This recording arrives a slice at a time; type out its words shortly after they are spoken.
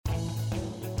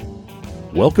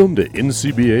Welcome to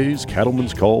NCBA's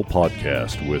Cattlemen's Call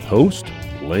podcast with host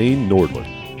Lane Nordland.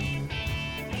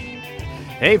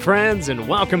 Hey friends, and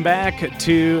welcome back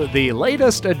to the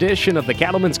latest edition of the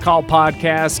Cattlemen's Call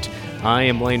podcast. I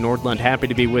am Lane Nordland, happy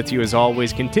to be with you as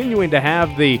always, continuing to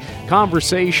have the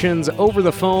conversations over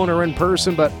the phone or in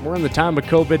person, but we're in the time of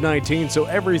COVID-19, so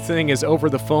everything is over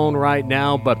the phone right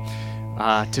now. But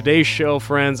today's show,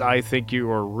 friends, I think you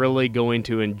are really going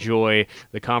to enjoy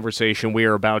the conversation we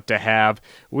are about to have.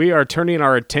 We are turning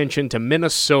our attention to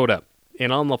Minnesota.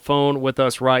 And on the phone with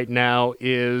us right now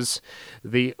is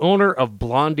the owner of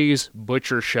Blondie's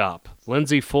Butcher Shop.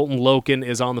 Lindsay Fulton Loken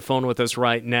is on the phone with us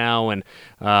right now. And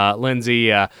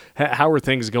Lindsay, how are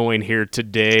things going here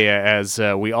today as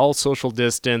we all social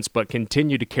distance but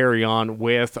continue to carry on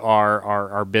with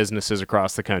our businesses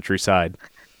across the countryside?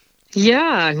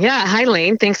 Yeah. Hi,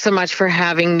 Lane. Thanks so much for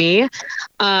having me.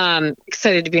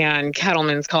 Excited to be on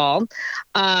Cattlemen's Call.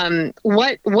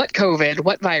 What COVID?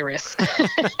 What virus?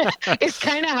 It's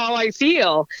kind of how I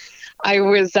feel. I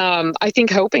was, I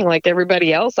think, hoping like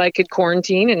everybody else, I could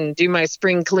quarantine and do my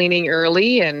spring cleaning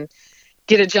early and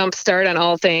get a jump start on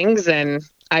all things. And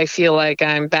I feel like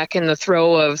I'm back in the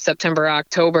throe of September,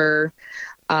 October,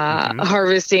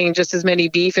 harvesting just as many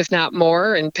beef, if not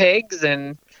more, and pigs,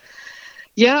 and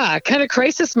yeah, kind of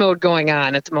crisis mode going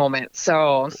on at the moment.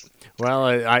 So, well,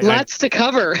 lots to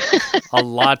cover. A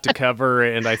lot to cover,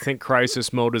 and I think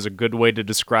crisis mode is a good way to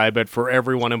describe it for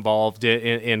everyone involved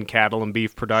in cattle and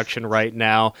beef production right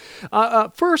now.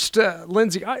 First,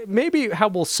 Lindsay, maybe how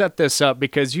we'll set this up,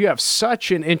 because you have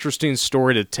such an interesting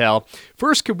story to tell.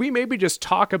 First, could we maybe just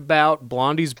talk about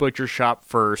Blondie's Butcher Shop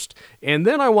first, and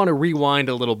then I want to rewind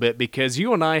a little bit because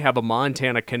you and I have a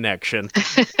Montana connection.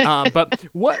 But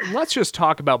let's just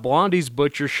talk about Blondie's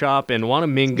Butcher Shop in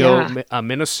Wanamingo,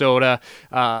 Minnesota.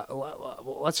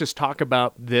 Let's just talk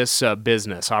about this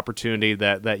business opportunity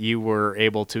that you were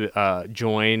able to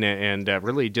join and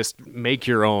really just make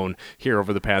your own here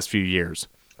over the past few years.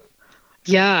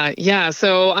 Yeah.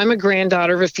 So I'm a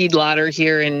granddaughter of a feedlotter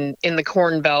here in the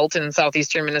Corn Belt in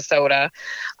southeastern Minnesota.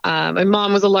 My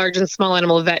mom was a large and small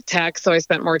animal vet tech, so I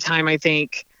spent more time, I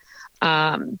think,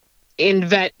 in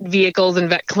vet vehicles and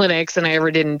vet clinics than I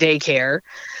ever did in daycare.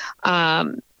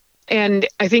 And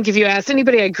I think if you ask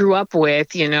anybody I grew up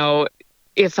with, how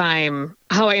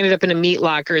I ended up in a meat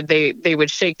locker, they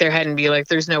would shake their head and be like,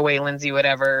 there's no way Lindsay would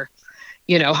ever,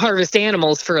 harvest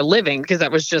animals for a living, because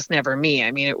that was just never me.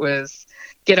 I mean, it was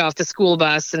get off the school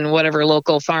bus and whatever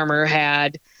local farmer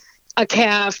had a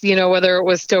calf, whether it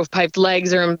was stovepiped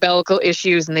legs or umbilical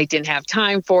issues and they didn't have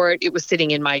time for it, it was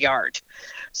sitting in my yard.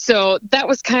 So that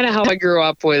was kind of how I grew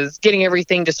up, was getting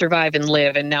everything to survive and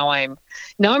live. And now I'm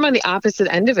on the opposite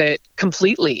end of it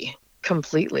completely.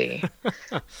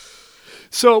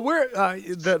 So we're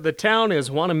the town is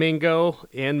Wanamingo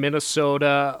in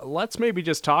Minnesota. Let's maybe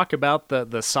just talk about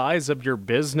the size of your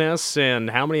business and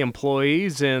how many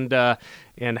employees and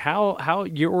how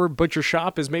your butcher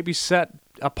shop is maybe set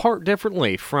apart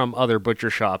differently from other butcher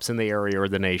shops in the area or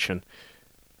the nation.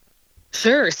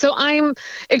 Sure. So I'm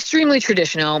extremely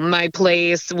traditional. My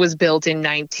place was built in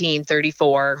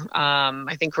 1934.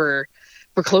 I think we're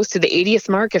close to the 80th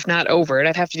mark, if not over it.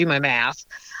 I'd have to do my math.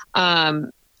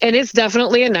 And it's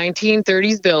definitely a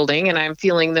 1930s building, and I'm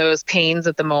feeling those pains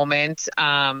at the moment,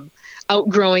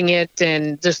 outgrowing it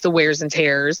and just the wears and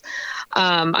tears.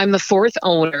 I'm the fourth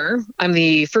owner. I'm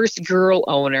the first girl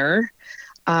owner.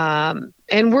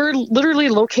 And we're literally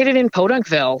located in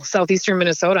Podunkville, southeastern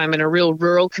Minnesota. I'm in a real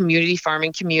rural community,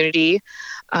 farming community,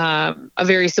 a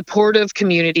very supportive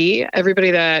community.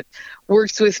 Everybody that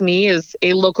works with me is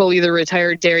a local, either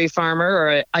retired dairy farmer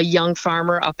or a young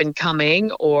farmer up and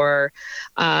coming, or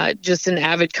just an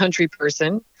avid country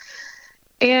person.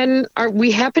 And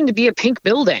we happen to be a pink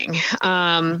building.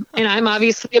 And I'm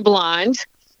obviously a blonde.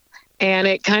 And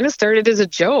it kind of started as a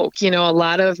joke. A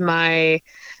lot of my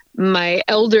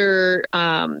elder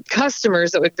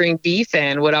customers that would bring beef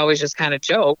in would always just kind of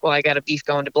joke, well, I got a beef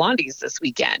going to Blondie's this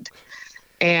weekend.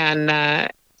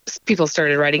 And people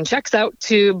started writing checks out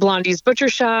to Blondie's Butcher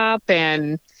Shop,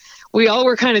 and we all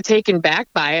were kind of taken back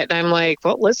by it. And I'm like,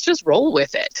 well, let's just roll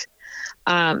with it.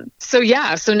 So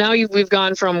now we've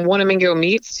gone from Wanamingo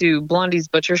Meats to Blondie's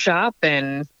Butcher Shop,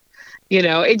 and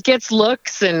it gets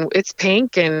looks and it's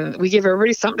pink, and we give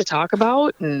everybody something to talk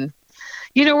about, and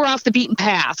we're off the beaten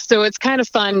path. So it's kind of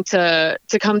fun to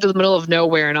come to the middle of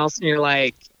nowhere, and all of a sudden you're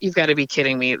like, you've got to be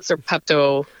kidding me. It's a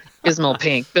Pepto-Bismol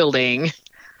pink building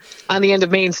on the end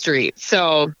of Main Street.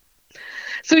 So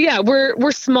yeah,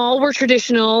 we're small, we're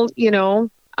traditional,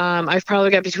 I've probably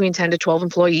got between 10 to 12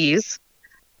 employees.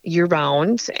 year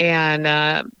round,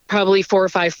 and probably 4 or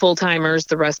 5 full timers,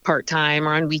 the rest part time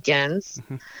or on weekends.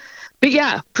 Mm-hmm. But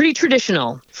yeah, pretty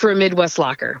traditional for a Midwest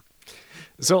locker.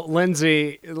 So,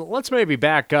 Lindsay, let's maybe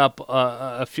back up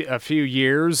a few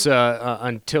years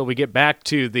until we get back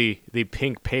to the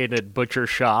pink-painted butcher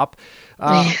shop.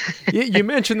 You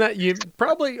mentioned that you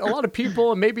probably, a lot of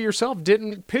people, and maybe yourself,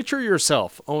 didn't picture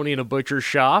yourself owning a butcher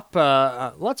shop.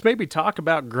 Let's maybe talk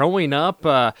about growing up,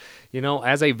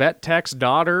 as a vet tech's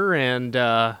daughter and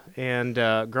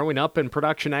growing up in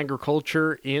production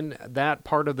agriculture in that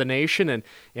part of the nation,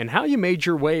 and how you made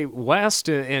your way west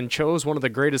and chose one of the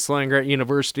greatest land-grant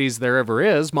universities there ever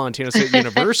is, Montana State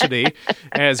University,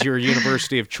 as your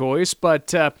university of choice.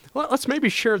 But let's maybe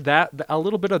share a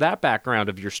little bit of that background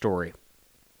of your story.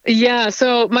 Yeah,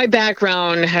 so my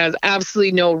background has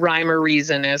absolutely no rhyme or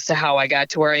reason as to how I got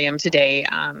to where I am today.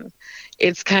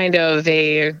 It's kind of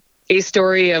a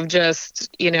story of just,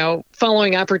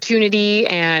 following opportunity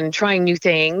and trying new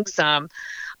things.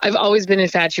 I've always been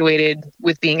infatuated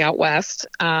with being out west.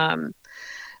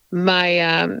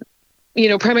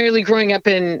 Primarily growing up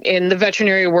in the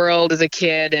veterinary world as a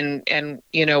kid and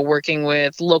working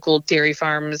with local dairy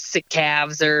farms, sick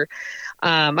calves, or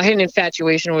I had an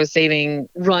infatuation with saving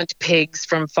runt pigs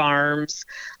from farms,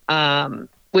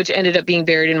 which ended up being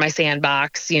buried in my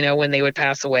sandbox, when they would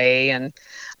pass away. And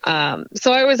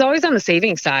so I was always on the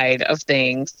saving side of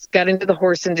things, got into the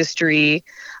horse industry.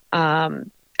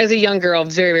 As a young girl, I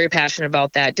was very, very passionate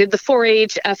about that. Did the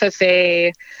 4-H,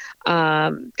 FFA,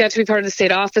 got to be part of the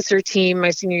state officer team my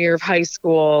senior year of high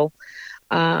school.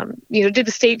 Did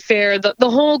the state fair, the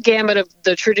whole gamut of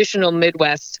the traditional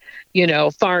Midwest,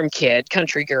 farm kid,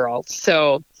 country girl.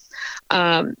 So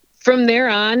from there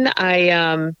on,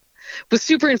 I was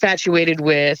super infatuated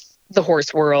with the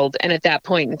horse world. And at that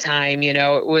point in time,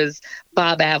 it was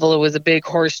Bob Avila was a big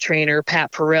horse trainer.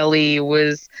 Pat Pirelli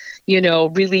was,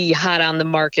 really hot on the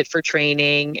market for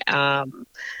training.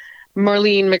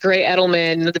 Marlene McRae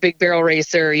Edelman, the big barrel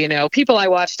racer, people I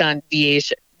watched on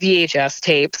VHS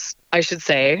tapes, I should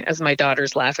say, as my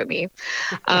daughters laugh at me,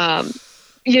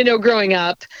 growing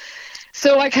up.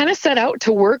 So I kind of set out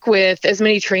to work with as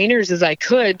many trainers as I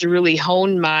could to really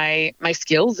hone my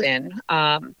skills in.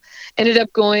 Ended up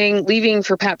leaving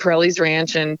for Pat Pirelli's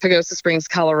ranch in Pagosa Springs,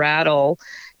 Colorado,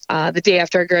 the day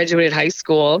after I graduated high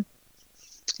school.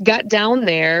 Got down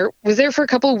there, was there for a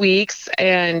couple of weeks,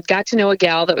 and got to know a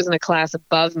gal that was in a class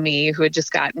above me who had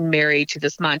just gotten married to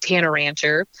this Montana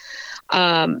rancher.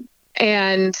 And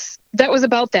that was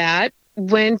about that.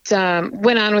 Went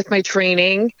on with my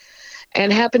training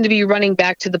and happened to be running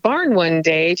back to the barn one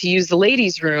day to use the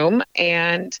ladies' room.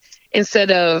 And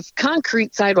instead of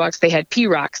concrete sidewalks, they had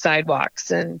P-rock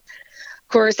sidewalks. And of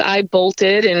course, I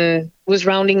bolted and was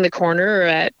rounding the corner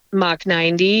at Mach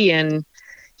 90. And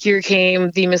here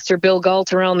came the Mr. Bill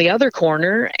Galt around the other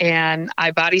corner. And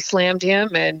I body slammed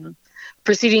him and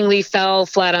proceedingly fell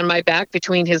flat on my back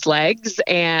between his legs.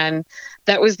 And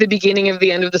that was the beginning of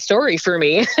the end of the story for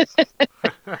me.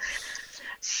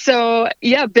 So,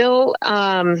 yeah, Bill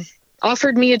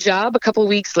offered me a job a couple of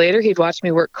weeks later. He'd watched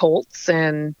me work colts,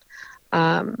 and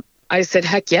I said,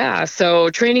 heck yeah. So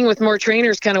training with more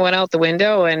trainers kind of went out the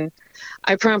window, and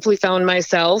I promptly found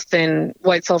myself in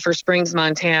White Sulphur Springs,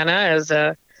 Montana as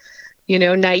a,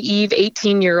 naive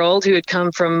 18-year-old who had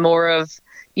come from more of,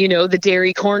 the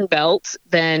dairy corn belt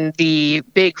than the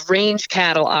big range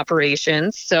cattle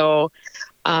operations. So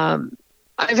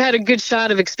I've had a good shot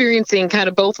of experiencing kind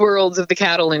of both worlds of the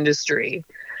cattle industry,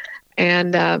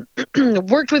 and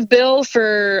worked with Bill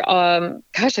for,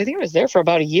 I think I was there for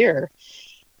about a year,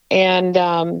 and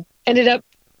ended up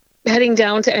heading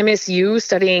down to MSU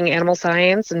studying animal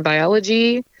science and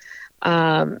biology.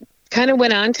 Kind of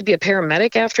went on to be a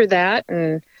paramedic after that,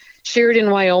 and Sheridan,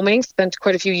 Wyoming, spent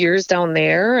quite a few years down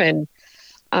there, and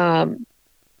kind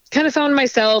of found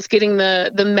myself getting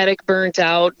the medic burnt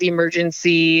out, the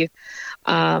emergency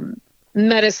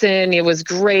medicine. It was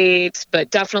great, but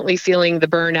definitely feeling the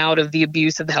burnout of the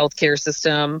abuse of the healthcare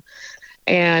system.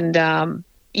 And,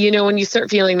 when you start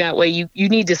feeling that way, you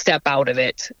need to step out of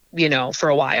it, for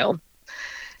a while.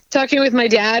 Talking with my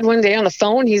dad one day on the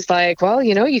phone, he's like, well,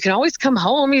 you can always come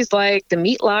home. He's like, the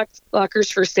meat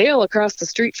lockers for sale across the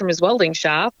street from his welding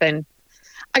shop. And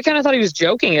I kind of thought he was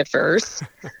joking at first.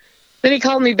 Then he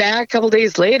called me back a couple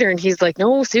days later, and he's like,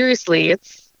 no, seriously,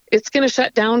 it's going to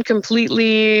shut down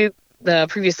completely. The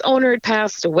previous owner had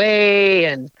passed away,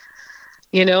 and,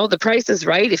 the price is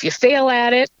right. If you fail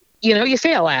at it, you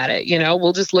fail at it.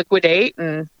 We'll just liquidate,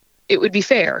 and it would be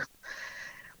fair.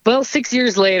 Well, 6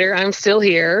 years later, I'm still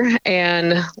here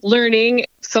and learning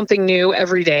something new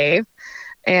every day.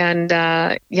 And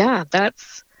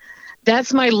that's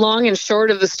that's my long and short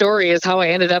of the story, is how I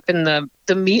ended up in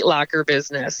the meat locker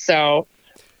business. So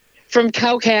from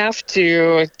cow-calf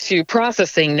to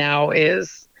processing now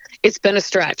it's been a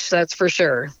stretch, that's for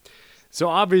sure. So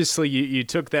obviously you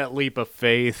took that leap of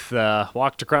faith,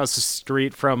 walked across the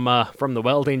street from the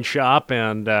welding shop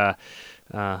and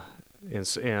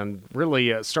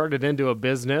really started into a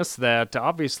business that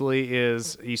obviously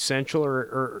is essential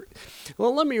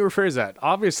well, let me rephrase that.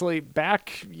 Obviously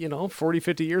back, 40,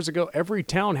 50 years ago, every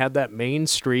town had that main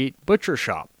street butcher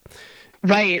shop.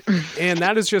 Right. And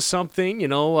that is just something,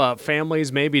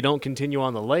 families maybe don't continue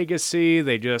on the legacy.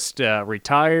 They just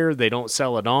retire. They don't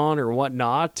sell it on or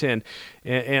whatnot. And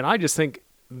I just think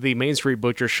the Main Street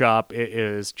Butcher Shop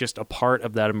is just a part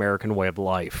of that American way of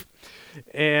life.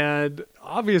 And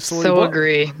obviously,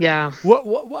 agree. Yeah.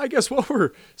 I guess what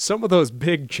were some of those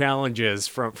big challenges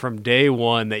from day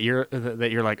one that you're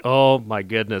like, oh my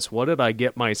goodness, what did I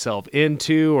get myself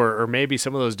into? Or maybe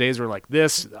some of those days were like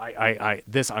this.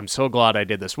 I'm so glad I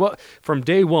did this. What from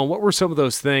day one? What were some of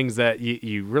those things that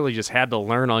you really just had to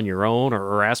learn on your own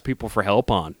or ask people for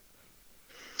help on?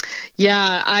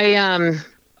 Yeah, I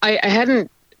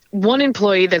hadn't one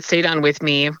employee that stayed on with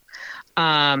me.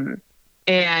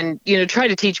 And, try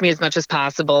to teach me as much as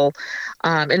possible.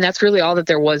 And that's really all that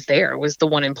there was the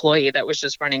one employee that was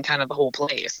just running kind of the whole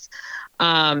place.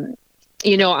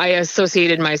 I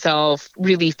associated myself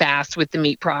really fast with the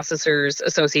Meat Processors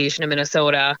Association of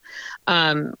Minnesota,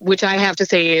 which I have to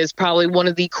say is probably one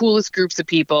of the coolest groups of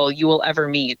people you will ever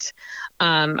meet.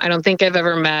 I don't think I've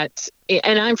ever met,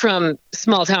 and I'm from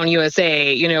small town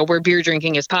USA, where beer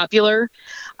drinking is popular.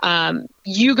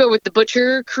 You go with the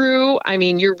butcher crew,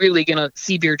 you're really going to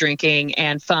see beer drinking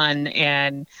and fun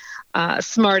and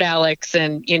smart Alex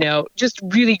and, just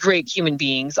really great human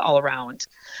beings all around.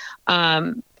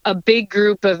 A big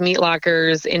group of meat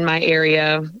lockers in my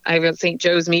area. I've got St.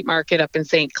 Joe's Meat Market up in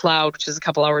St. Cloud, which is a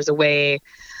couple hours away.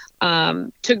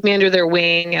 Took me under their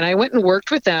wing, and I went and worked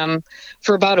with them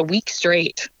for about a week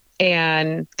straight.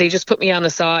 And they just put me on the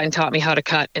saw and taught me how to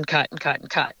cut and cut and cut and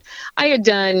cut. I had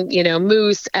done,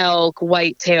 moose, elk,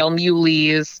 whitetail,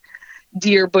 muleys,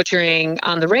 deer butchering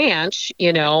on the ranch,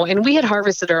 and we had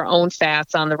harvested our own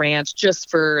fats on the ranch just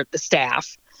for the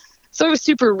staff. So I was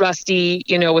super rusty,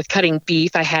 with cutting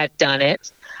beef. I had done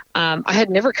it. I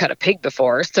had never cut a pig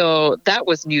before, so that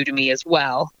was new to me as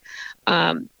well.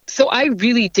 So I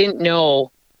really didn't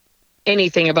know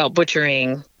anything about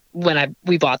butchering when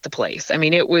we bought the place.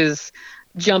 It was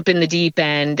jump in the deep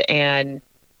end and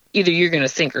either you're going to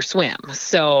sink or swim.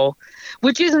 So,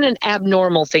 which isn't an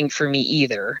abnormal thing for me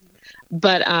either.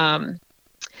 But,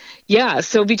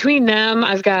 so between them,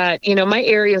 I've got, my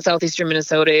area in southeastern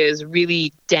Minnesota is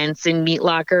really dense in meat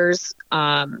lockers,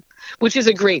 which is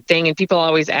a great thing. And people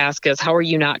always ask us, how are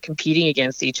you not competing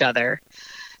against each other?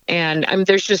 And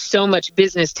there's just so much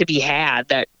business to be had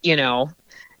that,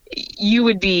 you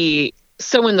would be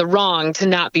so in the wrong to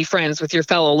not be friends with your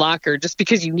fellow locker just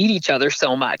because you need each other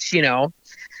so much.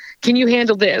 Can you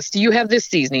handle this? Do you have this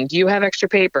seasoning? Do you have extra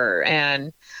paper?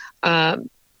 And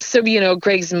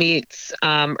Greg's Meats,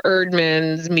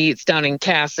 Erdman's Meats down in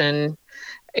Casson,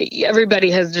 everybody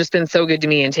has just been so good to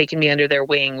me and taken me under their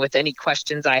wing with any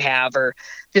questions I have, or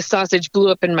this sausage blew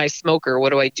up in my smoker. What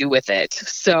do I do with it?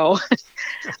 So,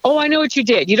 I know what you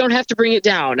did. You don't have to bring it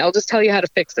down. I'll just tell you how to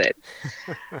fix it.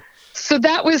 So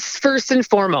that was first and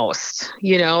foremost,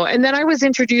 and then I was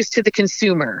introduced to the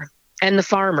consumer and the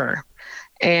farmer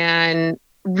and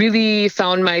really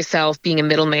found myself being a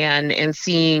middleman and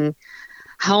seeing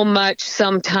how much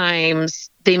sometimes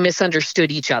they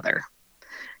misunderstood each other.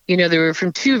 They were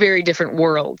from two very different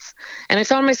worlds. And I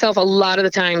found myself a lot of the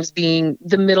times being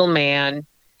the middleman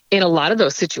in a lot of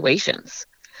those situations.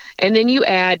 And then you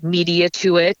add media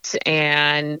to it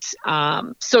and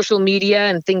social media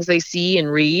and things they see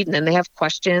and read, and then they have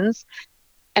questions.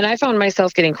 And I found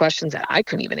myself getting questions that I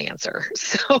couldn't even answer.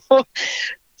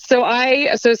 So I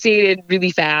associated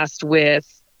really fast with,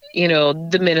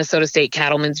 the Minnesota State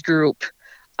Cattlemen's Group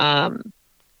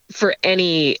for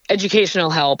any educational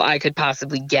help I could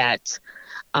possibly get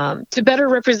to better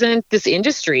represent this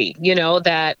industry,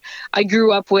 that I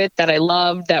grew up with, that I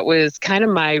loved, that was kind of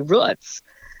my roots.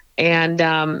 And,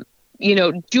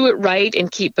 do it right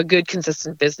and keep a good,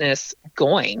 consistent business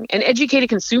going and educate a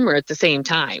consumer at the same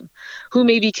time who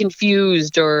may be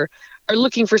confused or are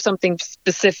looking for something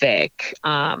specific.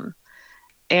 And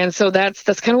so that's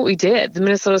kind of what we did. The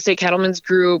Minnesota State Cattlemen's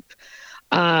Group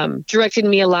directed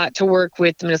me a lot to work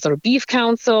with the Minnesota Beef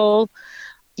Council,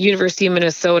 University of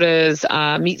Minnesota's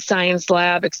Meat Science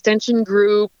Lab Extension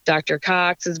Group. Dr.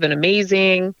 Cox has been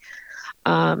amazing.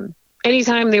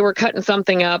 anytime they were cutting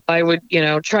something up, I would,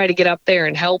 try to get up there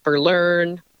and help or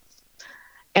learn.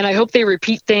 And I hope they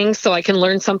repeat things so I can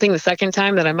learn something the second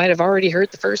time that I might have already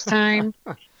heard the first time.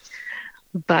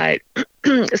 But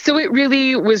so it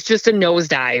really was just a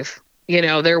nosedive.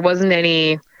 There wasn't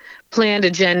any planned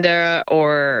agenda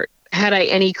or had I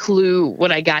any clue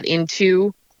what I got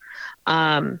into.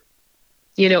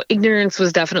 Ignorance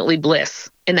was definitely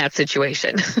bliss in that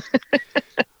situation.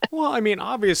 Well, I mean,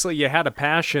 obviously you had a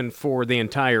passion for the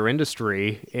entire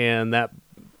industry, and that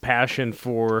passion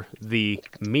for the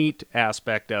meat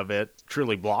aspect of it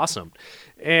truly blossomed.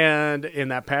 And in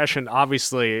that passion,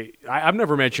 obviously, I've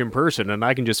never met you in person, and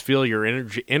I can just feel your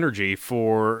energy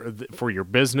for your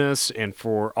business and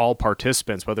for all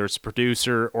participants, whether it's the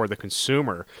producer or the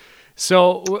consumer.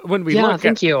 So when we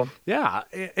thank you. Yeah,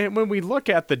 and when we look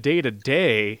at the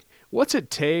day-to-day, what's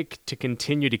it take to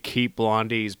continue to keep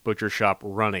Blondie's Butcher Shop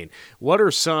running? What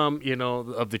are some,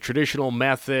 of the traditional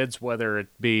methods, whether it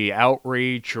be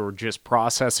outreach or just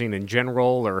processing in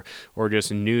general, or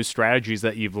just new strategies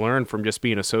that you've learned from just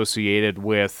being associated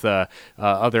with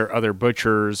other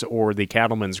butchers or the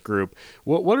Cattlemen's Group?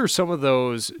 What are some of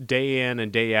those day in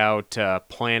and day out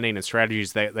planning and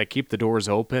strategies that keep the doors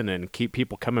open and keep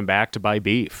people coming back to buy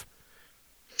beef?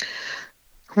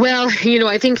 Well,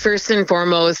 I think first and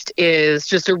foremost is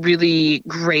just a really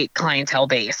great clientele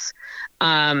base.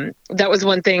 That was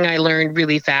one thing I learned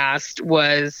really fast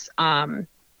was,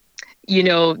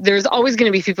 there's always going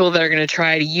to be people that are going to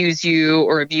try to use you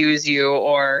or abuse you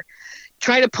or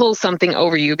try to pull something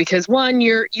over you because, one,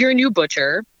 you're a new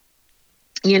butcher.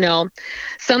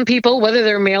 Some people, whether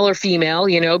they're male or female,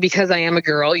 because I am a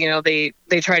girl, they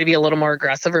try to be a little more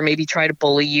aggressive or maybe try to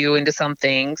bully you into some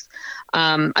things.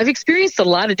 I've experienced a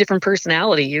lot of different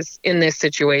personalities in this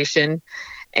situation.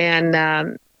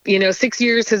 And, 6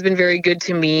 years has been very good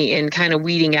to me in kind of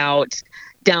weeding out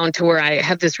down to where I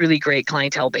have this really great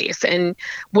clientele base. And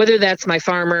whether that's my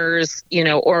farmers,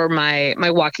 or my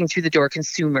walking through the door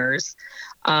consumers,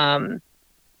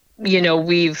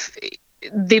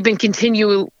 they've been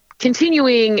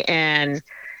continuing and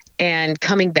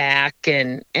coming back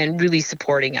and really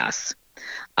supporting us.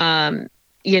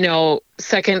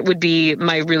 Second would be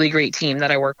my really great team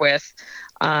that I work with.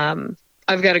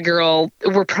 I've got a girl,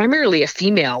 we're primarily a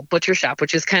female butcher shop,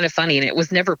 which is kind of funny. And it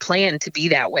was never planned to be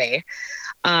that way.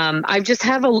 I've just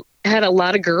had a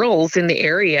lot of girls in the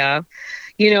area,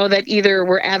 that either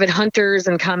were avid hunters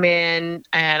and come in,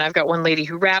 and I've got one lady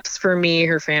who wraps for me.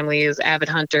 Her family is avid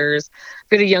hunters. I've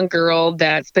got a young girl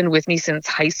that's been with me since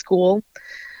high school.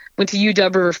 Went to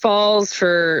UW River Falls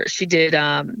she did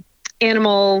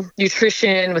animal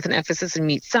nutrition with an emphasis in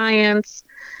meat science.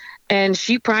 And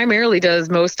she primarily does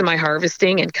most of my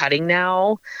harvesting and cutting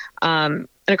now. And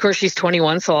of course, she's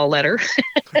 21, so I'll let her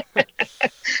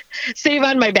save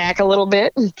on my back a little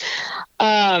bit.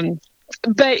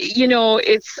 But,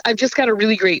 I've just got a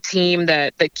really great team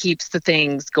that keeps the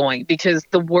things going because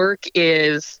the work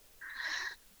is,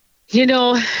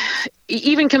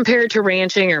 even compared to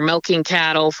ranching or milking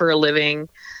cattle for a living,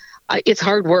 it's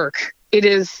hard work. It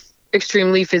is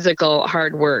extremely physical,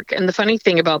 hard work. And the funny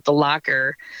thing about the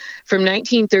locker from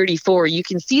 1934, you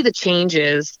can see the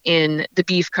changes in the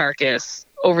beef carcass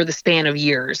over the span of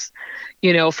years,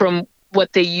 from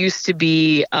what they used to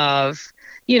be of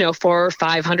 400 or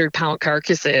 500 pound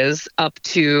carcasses up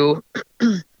to,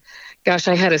 gosh,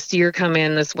 I had a steer come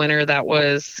in this winter that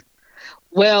was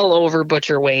well over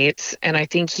butcher weight. And I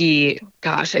think he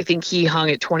hung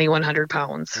at 2,100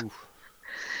 pounds. Oof.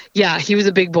 Yeah, he was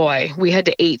a big boy. We had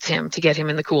to eighth him to get him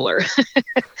in the cooler.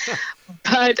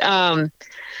 But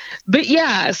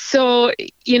yeah, so,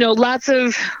 lots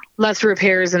of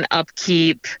repairs and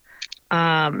upkeep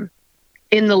in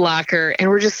the locker. And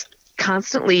we're just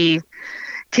continually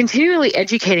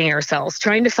educating ourselves,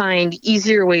 trying to find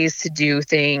easier ways to do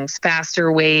things,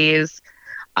 faster ways.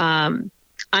 I'm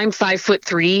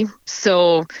 5'3",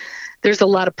 so there's a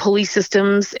lot of pulley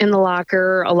systems in the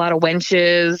locker, a lot of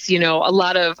winches, a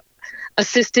lot of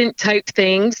assistant type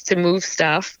things to move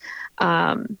stuff.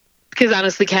 Because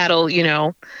honestly, cattle,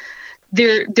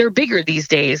 they're bigger these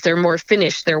days. They're more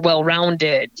finished. They're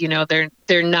well-rounded.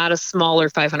 They're not a smaller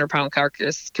 500-pound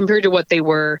carcass compared to what they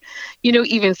were,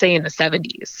 even say in the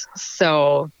 70s.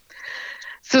 So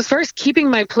as far as keeping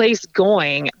my place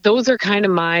going, those are kind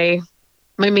of my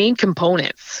main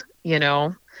components,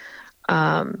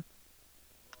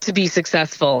 to be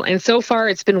successful. And so far,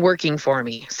 it's been working for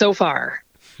me. So far.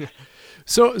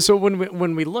 So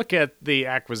when we look at the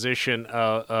acquisition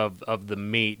of the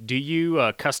meat, do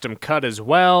you custom cut as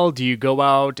well? Do you go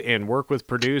out and work with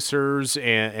producers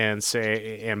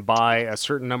and buy a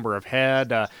certain number of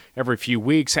head every few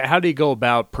weeks? How do you go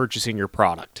about purchasing your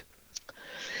product?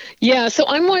 Yeah, so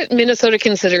I'm what Minnesota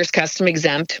considers custom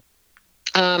exempt.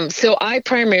 So I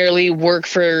primarily work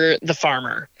for the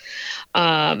farmer.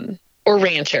 Or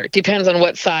rancher, depends on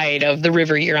what side of the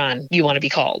river you're on, you want to be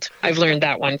called. I've learned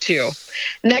that one too.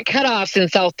 And that cutoff's in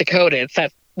South Dakota. It's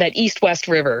that east-west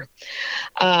river.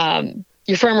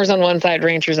 Your farmer's on one side,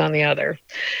 rancher's on the other.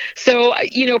 So,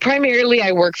 primarily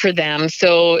I work for them.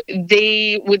 So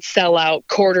they would sell out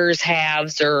quarters,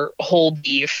 halves, or whole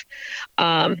beef.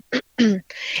 And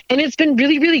it's been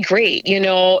really, really great.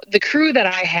 The crew that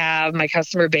I have, my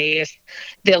customer base,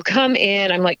 they'll come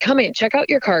in. I'm like, come in, check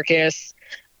out your carcass.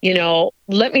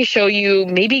 Let me show you,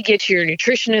 maybe get your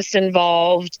nutritionist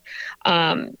involved.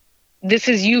 This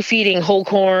is you feeding whole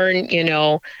corn,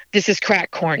 this is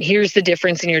cracked corn. Here's the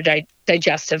difference in your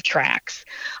digestive tracts.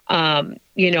 How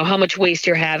much waste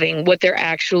you're having, what they're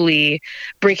actually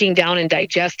breaking down and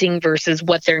digesting versus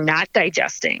what they're not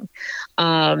digesting.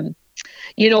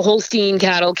 Holstein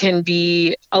cattle can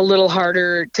be a little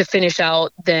harder to finish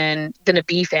out than a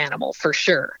beef animal for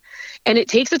sure. And it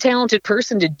takes a talented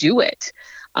person to do it.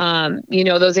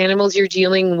 Those animals, you're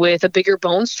dealing with a bigger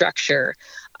bone structure.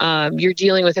 You're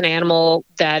dealing with an animal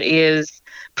that is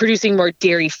producing more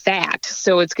dairy fat.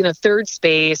 So it's going to third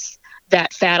space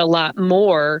that fat a lot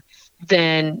more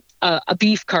than a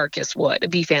beef carcass would, a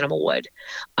beef animal would.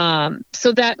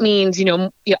 So that means,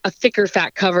 a thicker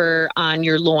fat cover on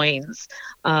your loins,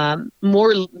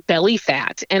 more belly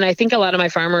fat. And I think a lot of my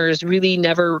farmers really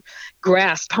never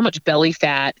grasp how much belly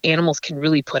fat animals can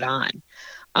really put on.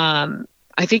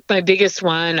 I think my biggest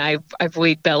one, I've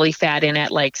weighed belly fat in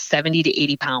at like 70 to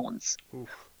 80 pounds. Oof.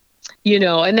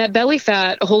 And that belly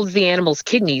fat holds the animal's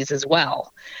kidneys as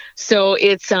well. So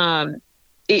it's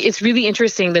really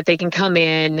interesting that they can come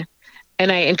in,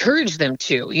 and I encourage them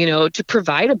to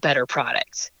provide a better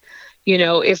product.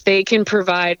 If they can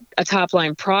provide a top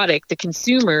line product, the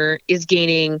consumer is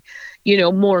gaining,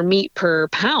 more meat per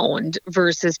pound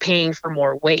versus paying for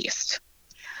more waste.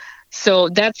 So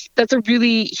that's a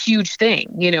really huge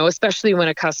thing, especially when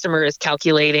a customer is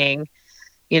calculating,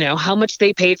 how much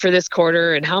they paid for this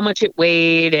quarter and how much it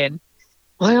weighed. And,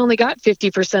 I only got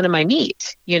 50% of my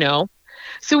meat,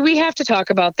 So we have to talk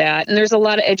about that. And there's a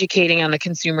lot of educating on the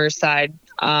consumer side.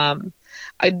 Over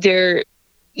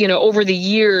the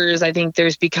years, I think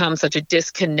there's become such a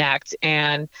disconnect,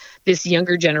 and this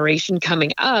younger generation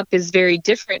coming up is very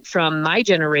different from my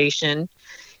generation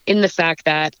in the fact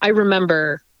that I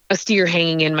remember a steer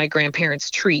hanging in my grandparents'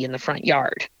 tree in the front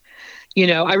yard.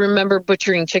 I remember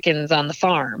butchering chickens on the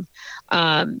farm.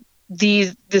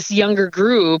 This younger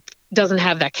group doesn't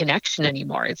have that connection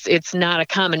anymore. It's not a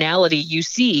commonality you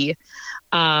see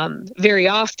very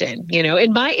often.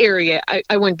 In my area,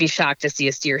 I wouldn't be shocked to see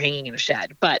a steer hanging in a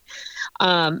shed. But,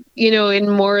 in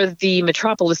more of the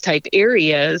metropolis type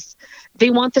areas, they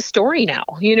want the story now.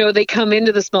 They come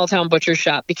into the small town butcher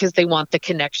shop because they want the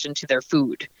connection to their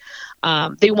food.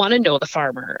 They want to know the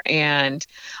farmer. And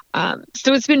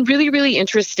so it's been really, really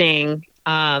interesting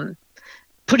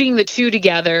putting the two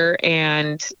together,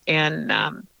 and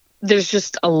there's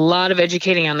just a lot of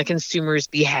educating on the consumer's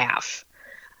behalf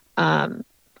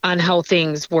on how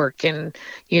things work and,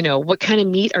 what kind of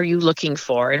meat are you looking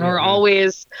for? And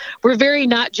we're very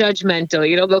not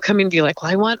judgmental. They'll come in and be like,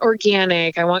 well, I want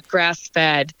organic, I want grass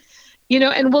fed,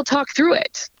 and we'll talk through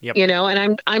it, Yep.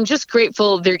 And I'm just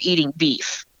grateful they're eating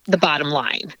beef, the bottom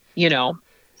line,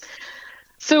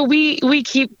 So we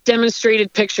keep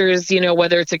demonstrated pictures,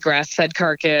 whether it's a grass-fed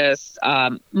carcass,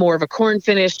 more of a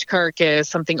corn-finished carcass,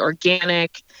 something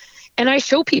organic. And I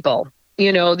show people,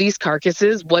 these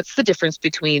carcasses, what's the difference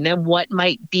between them, what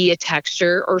might be a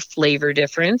texture or flavor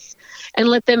difference, and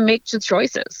let them make the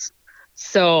choices.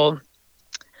 So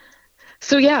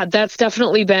yeah, that's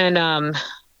definitely been a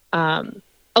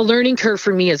learning curve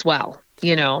for me as well,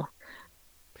 to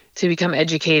become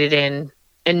educated and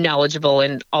knowledgeable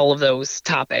in all of those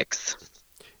topics.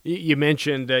 You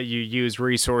mentioned you use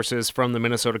resources from the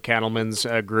Minnesota Cattlemen's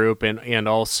Group and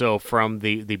also from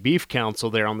the Beef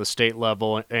Council there on the state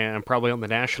level and probably on the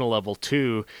national level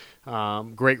too.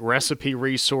 Great recipe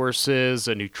resources,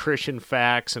 nutrition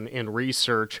facts, and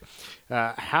research.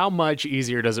 How much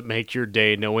easier does it make your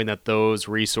day knowing that those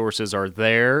resources are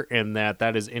there and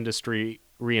that is industry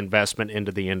reinvestment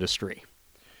into the industry?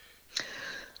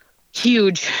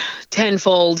 Huge,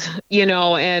 tenfold,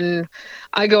 and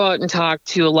I go out and talk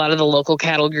to a lot of the local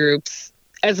cattle groups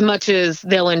as much as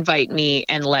they'll invite me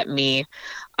and let me.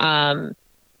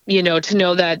 To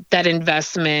know that that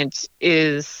investment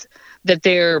is that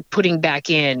they're putting back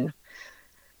in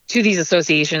to these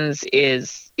associations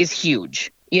is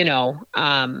huge.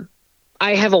 I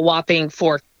have a whopping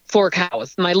four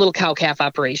cows, my little cow-calf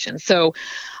operation. So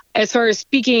as far as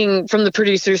speaking from the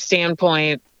producer's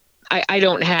standpoint, I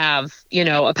don't have,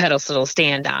 a pedestal to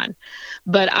stand on,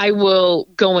 but I will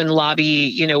go and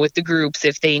lobby, with the groups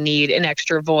if they need an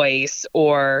extra voice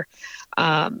or,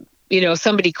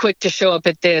 somebody quick to show up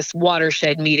at this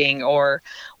watershed meeting or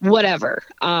whatever.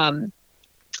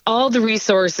 All the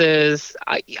resources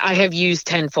I have used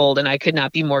tenfold, and I could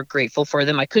not be more grateful for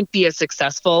them. I couldn't be as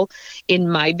successful in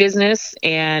my business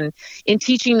and in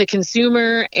teaching the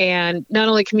consumer, and not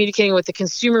only communicating what the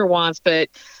consumer wants, but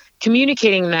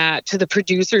communicating that to the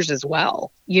producers as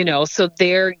well, so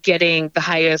they're getting the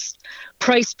highest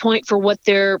price point for what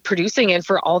they're producing and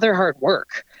for all their hard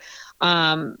work.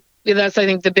 That's, I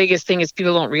think, the biggest thing is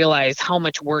people don't realize how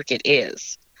much work it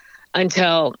is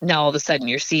until now all of a sudden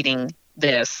you're seeing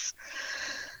this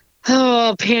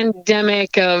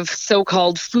pandemic of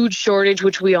so-called food shortage,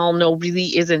 which we all know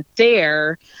really isn't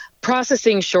there.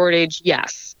 Processing shortage,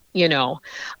 yes,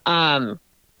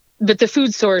 but the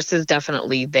food source is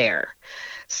definitely there.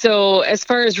 So as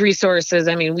far as resources,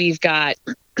 we've got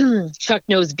Chuck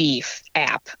Knows Beef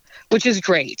app, which is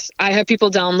great. I have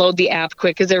people download the app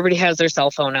quick because everybody has their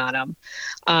cell phone on them.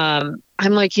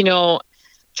 I'm like,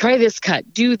 try this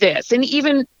cut, do this. And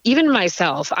even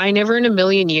myself, I never in a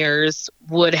million years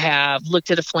would have looked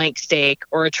at a flank steak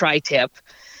or a tri-tip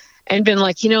and been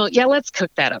like, yeah, let's cook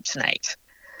that up tonight.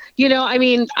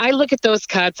 I look at those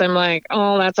cuts, I'm like,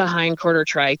 oh, that's a hindquarter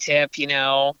tri-tip,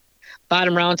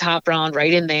 bottom round, top round,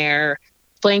 right in there.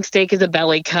 Flank steak is a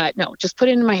belly cut. No, just put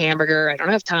it in my hamburger. I don't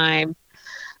have time.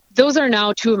 Those are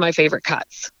now two of my favorite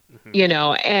cuts.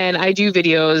 And I do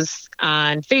videos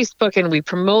on Facebook and we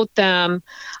promote them.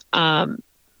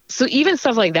 So even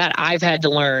stuff like that, I've had to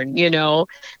learn,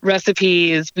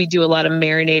 recipes. We do a lot of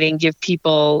marinating, give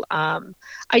people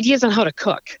ideas on how to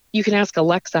cook. You can ask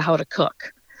Alexa how to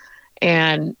cook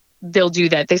and they'll do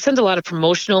that. They send a lot of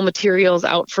promotional materials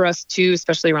out for us too,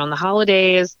 especially around the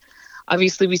holidays.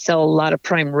 Obviously, we sell a lot of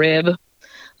prime rib.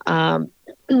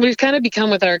 We've kind of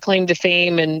become, with our claim to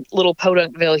fame in Little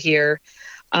Podunkville here,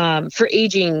 for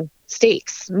aging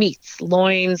steaks, meats,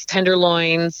 loins,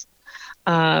 tenderloins.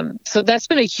 So that's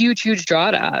been a huge, huge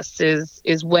draw to us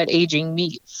is wet aging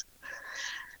meats.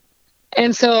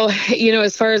 And so,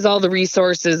 as far as all the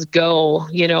resources go,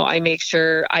 I make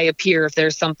sure I appear if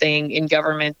there's something in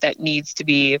government that needs to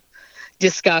be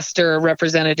discussed or a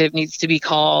representative needs to be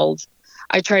called.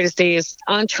 I try to stay as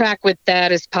on track with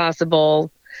that as possible.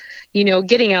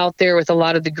 Getting out there with a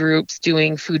lot of the groups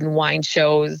doing food and wine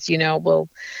shows, we'll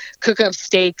cook up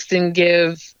steaks and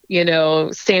give,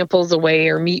 samples away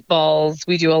or meatballs.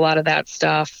 We do a lot of that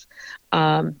stuff.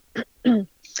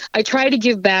 I try to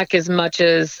give back as much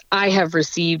as I have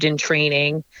received in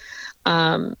training.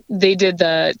 They did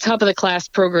the top of the class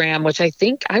program, which I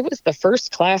think I was the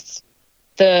first class,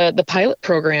 the pilot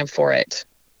program for it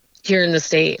here in the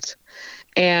state.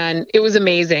 And it was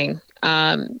amazing.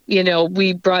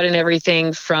 We brought in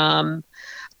everything from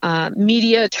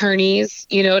media attorneys,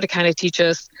 to kind of teach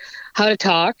us how to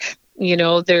talk.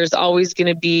 There's always going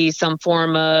to be some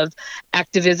form of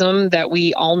activism that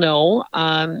we all know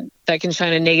that can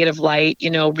shine a negative light.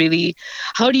 Really,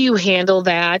 how do you handle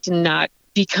that and not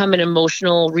become an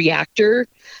emotional reactor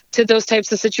to those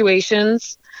types of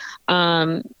situations?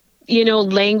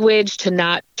 Language to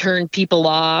not turn people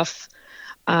off.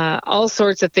 All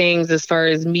sorts of things as far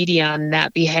as media on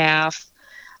that behalf.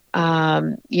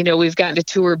 We've gotten to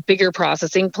tour bigger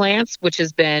processing plants, which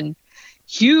has been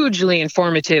hugely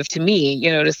informative to me,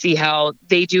 to see how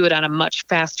they do it on a much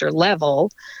faster level.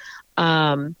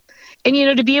 And,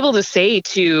 to be able to say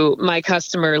to my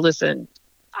customer, listen,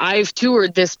 I've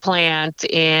toured this plant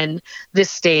in this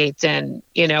state and,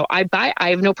 I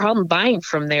have no problem buying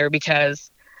from there because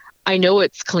I know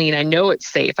it's clean. I know it's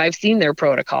safe. I've seen their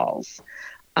protocols.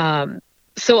 So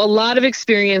a lot of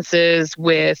experiences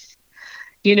with,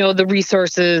 the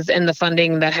resources and the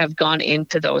funding that have gone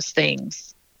into those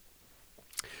things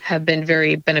have been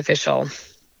very beneficial.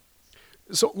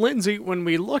 So, Lindsay, when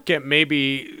we look at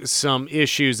maybe some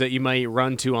issues that you might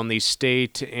run to on the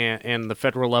state and the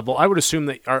federal level, I would assume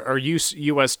that are you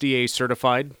USDA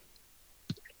certified?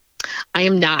 I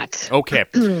am not. Okay.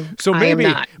 So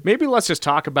maybe let's just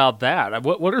talk about that.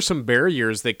 What are some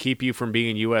barriers that keep you from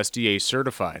being USDA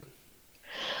certified?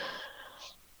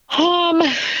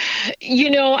 I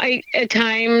at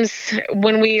times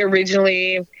when we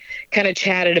originally kind of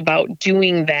chatted about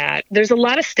doing that. There's a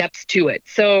lot of steps to it.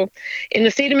 So in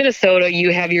the state of Minnesota,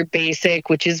 you have your basic,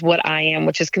 which is what I am,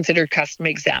 which is considered custom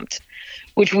exempt,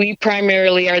 which we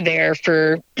primarily are there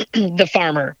for the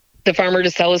farmer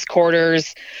to sell his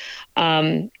quarters,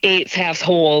 eighths, halves,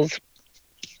 wholes,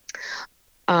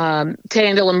 to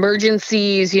handle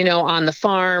emergencies, on the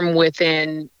farm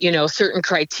within, certain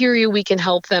criteria, we can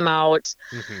help them out.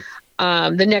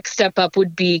 The next step up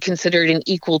would be considered an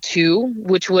equal to,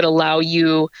 which would allow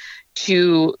you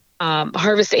to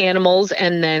harvest animals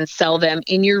and then sell them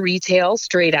in your retail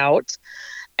straight out.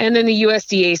 And then the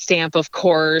USDA stamp, of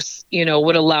course,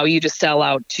 would allow you to sell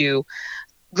out to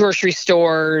grocery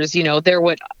stores. They're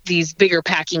what these bigger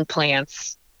packing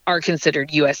plants are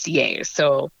considered USDA.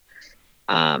 So,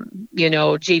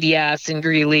 JDS and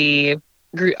Greeley,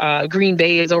 Green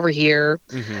Bay is over here,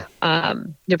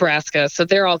 Nebraska. So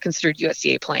they're all considered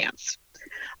USDA plants.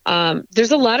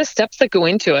 There's a lot of steps that go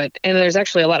into it, and there's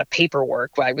actually a lot of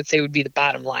paperwork, I would say would be the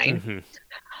bottom line.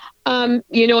 And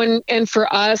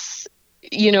for us,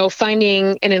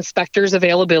 finding an inspector's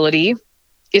availability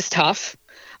is tough.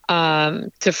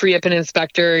 To free up an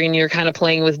inspector, and you're kind of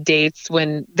playing with dates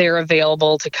when they're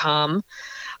available to come.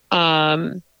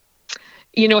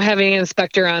 Having an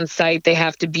inspector on site, they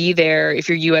have to be there if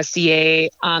you're USDA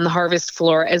on the harvest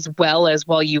floor as well as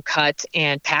while you cut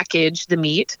and package the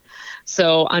meat.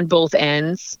 So on both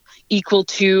ends. Equal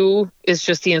to is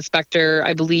just the inspector,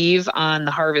 I believe, on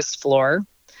the harvest floor.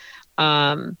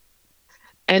 And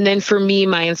then for me,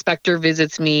 my inspector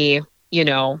visits me,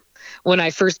 when I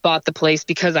first bought the place,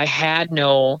 because I had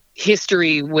no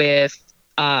history with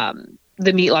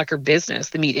the meat locker business,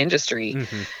 the meat industry.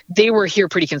 They were here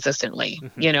pretty consistently,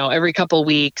 every couple of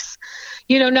weeks.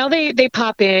 Now they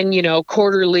pop in,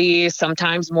 quarterly,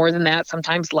 sometimes more than that,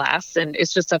 sometimes less. And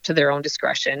it's just up to their own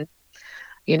discretion.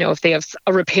 If they have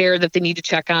a repair that they need to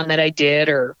check on that I did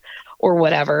or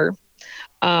whatever.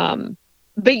 But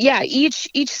yeah,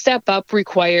 each step up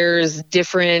requires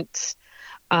different,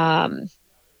 what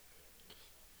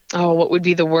would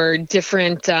be the word?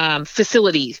 Different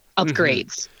facility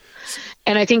upgrades.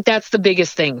 And I think that's the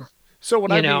biggest thing. So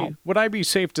would I be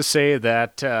safe to say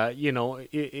that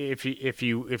if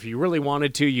you really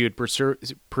wanted to, you'd pursue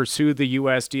the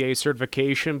USDA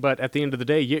certification, but at the end of the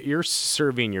day, you're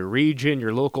serving your region,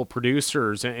 your local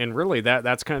producers, and really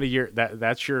that's kind of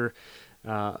that's your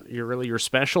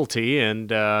specialty. And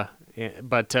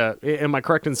but am I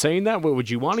correct in saying that? Would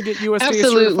you want to get USDA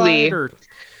Absolutely. certified? Or?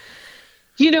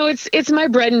 It's my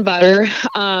bread and butter.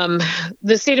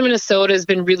 The state of Minnesota has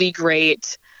been really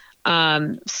great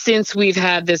since we've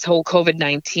had this whole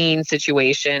COVID-19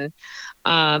 situation,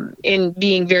 in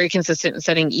being very consistent in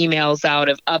sending emails out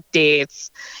of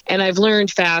updates. And I've learned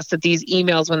fast that these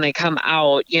emails, when they come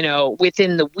out,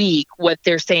 within the week, what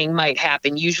they're saying might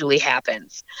happen usually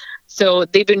happens. So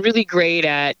they've been really great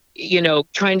at,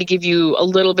 trying to give you a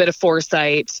little bit of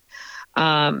foresight.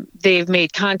 They've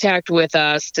made contact with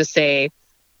us to say,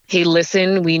 hey,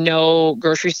 listen, we know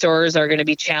grocery stores are going to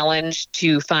be challenged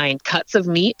to find cuts of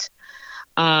meat.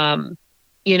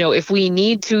 If we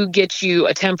need to get you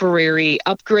a temporary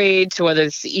upgrade to whether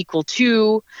it's equal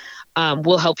to,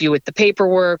 we'll help you with the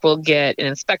paperwork. We'll get an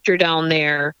inspector down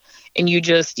there, and you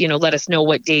just, let us know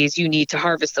what days you need to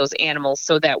harvest those animals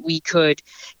so that we could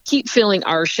keep filling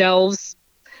our shelves,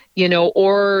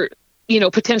 or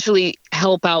potentially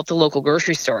help out the local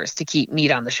grocery stores to keep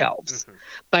meat on the shelves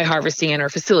by harvesting in our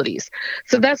facilities.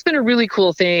 So that's been a really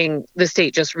cool thing the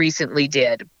state just recently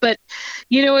did. But,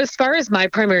 as far as my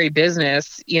primary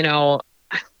business,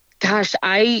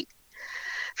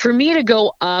 for me to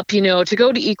go up, to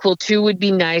go to equal to would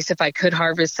be nice if I could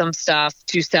harvest some stuff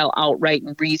to sell outright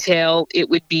in retail. It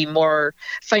would be more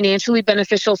financially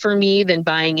beneficial for me than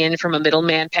buying in from a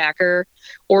middleman packer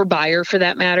or buyer for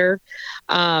that matter.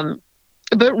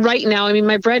 But right now,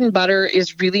 my bread and butter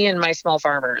is really in my small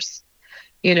farmers.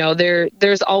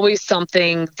 There's always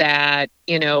something that,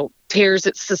 tears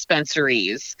its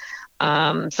suspensories,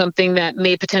 something that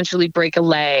may potentially break a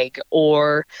leg,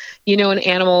 or, an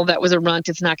animal that was a runt,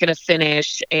 it's not going to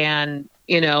finish. And,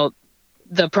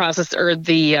 the process or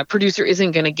the producer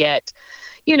isn't going to get,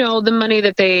 the money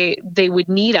that they would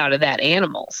need out of that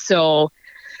animal. So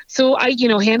I,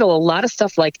 handle a lot of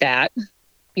stuff like that.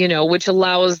 Which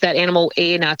allows that animal,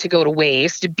 A, not to go to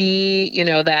waste, B,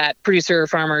 that producer or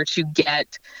farmer to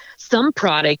get some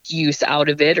product use out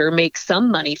of it or make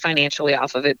some money financially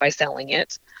off of it by selling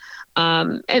it.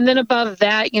 And then above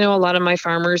that, a lot of my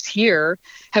farmers here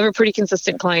have a pretty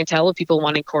consistent clientele of people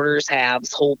wanting quarters,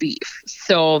 halves, whole beef.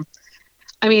 So,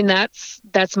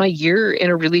 that's my year in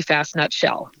a really fast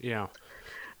nutshell. Yeah.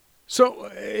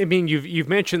 So, I mean, you've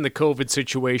mentioned the COVID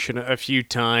situation a few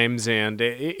times, and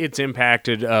it's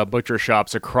impacted butcher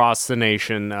shops across the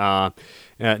nation.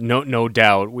 No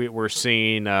doubt, we're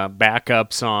seeing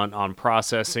backups on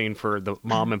processing for the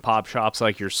mom and pop shops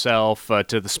like yourself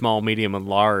to the small, medium, and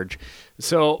large.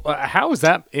 So, how has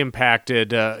that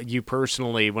impacted you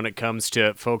personally when it comes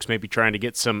to folks maybe trying to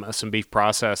get some beef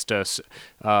processed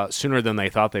sooner than they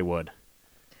thought they would?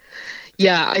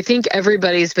 Yeah, I think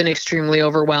everybody's been extremely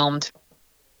overwhelmed.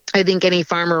 I think any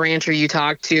farmer rancher you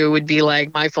talk to would be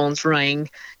like, my phone's ringing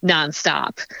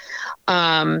nonstop.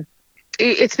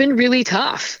 It's been really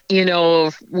tough,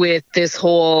 with this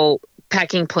whole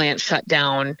packing plant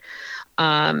shutdown.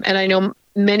 And I know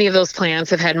many of those plants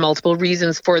have had multiple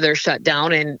reasons for their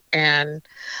shutdown. And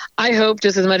I hope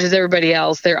just as much as everybody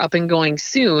else, they're up and going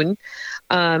soon.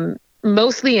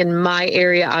 Mostly in my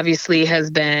area, obviously, has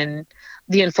been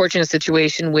the unfortunate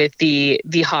situation with the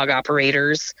hog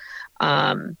operators,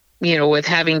 with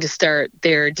having to start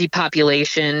their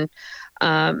depopulation.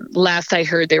 Last I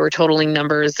heard, they were totaling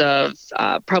numbers of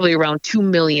probably around 2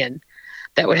 million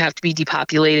that would have to be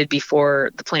depopulated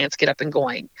before the plants get up and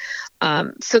going.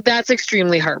 So that's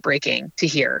extremely heartbreaking to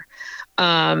hear.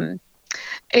 And,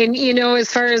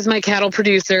 as far as my cattle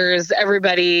producers,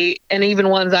 everybody, and even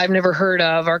ones I've never heard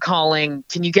of, are calling,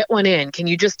 can you get one in? Can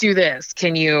you just do this?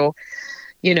 Can you,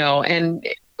 and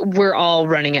we're all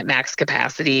running at max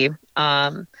capacity.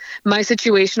 My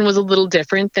situation was a little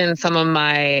different than some of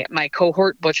my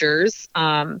cohort butchers.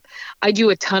 I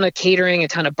do a ton of catering, a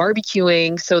ton of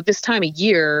barbecuing. So this time of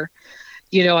year,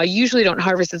 I usually don't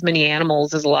harvest as many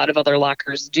animals as a lot of other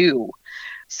lockers do.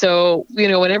 So,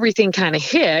 when everything kind of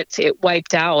hit, it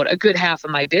wiped out a good half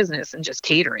of my business in just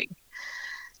catering.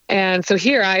 And so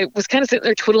here I was kind of sitting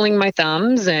there twiddling my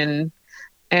thumbs, and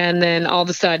then all of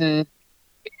a sudden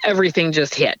everything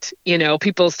just hit.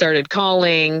 People started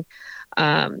calling.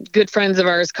 Good friends of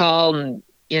ours called and,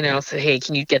 said, hey,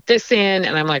 can you get this in?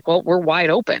 And I'm like, well, we're wide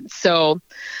open. So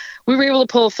we were able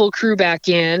to pull a full crew back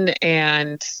in.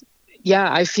 And yeah,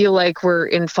 I feel like we're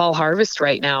in fall harvest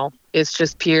right now. It's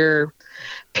just pure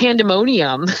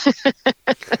pandemonium.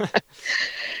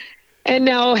 And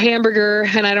now hamburger,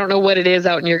 and I don't know what it is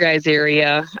out in your guys'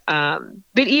 area.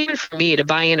 But even for me to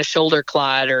buy in a shoulder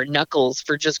clod or knuckles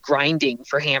for just grinding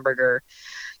for hamburger,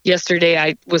 yesterday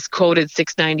I was quoted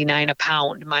 $6.99 a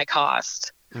pound, my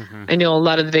cost. Mm-hmm. I know a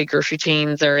lot of the big grocery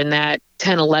chains are in that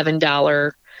 $10,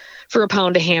 $11 for a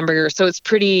pound of hamburger. So it's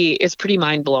pretty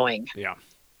mind blowing. Yeah.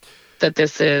 That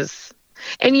this is.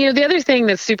 And the other thing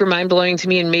that's super mind blowing to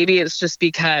me, and maybe it's just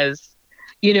because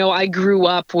I grew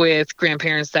up with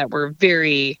grandparents that were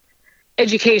very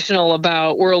educational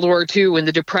about World War II and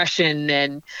the Depression.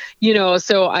 And,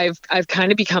 so I've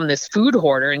kind of become this food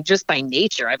hoarder, and just by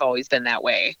nature, I've always been that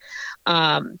way.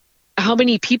 How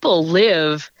many people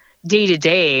live day to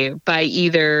day by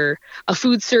either a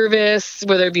food service,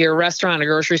 whether it be a restaurant, a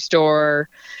grocery store,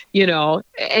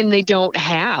 and they don't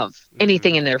have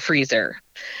anything in their freezer.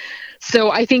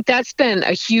 So I think that's been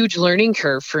a huge learning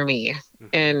curve for me,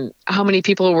 and how many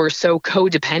people were so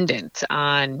codependent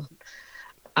on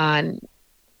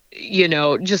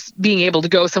just being able to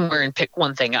go somewhere and pick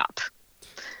one thing up.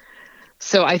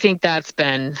 So I think that's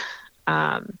been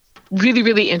really,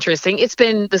 really interesting. It's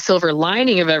been the silver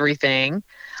lining of everything.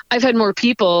 I've had more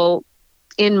people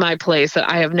in my place that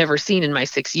I have never seen in my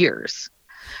 6 years.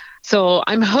 So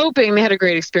I'm hoping they had a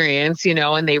great experience,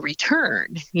 and they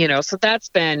return, so that's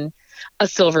been a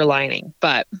silver lining.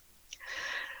 But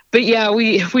yeah,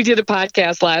 we did a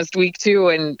podcast last week too.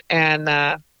 And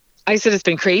I said, it's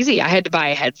been crazy. I had to buy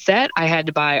a headset. I had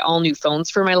to buy all new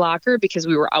phones for my locker because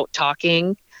we were out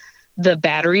talking the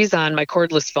batteries on my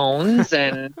cordless phones.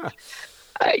 And,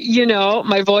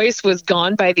 my voice was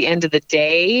gone by the end of the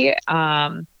day.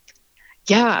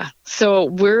 Yeah. So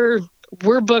we're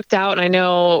booked out. And I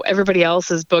know everybody else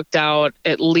is booked out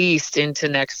at least into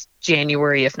next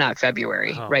January, if not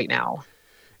February right now.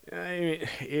 I mean,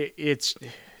 it's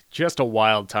just a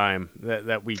wild time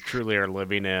that we truly are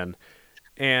living in.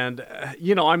 And,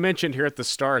 I mentioned here at the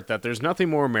start that there's nothing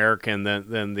more American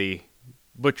than the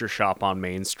butcher shop on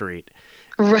Main Street.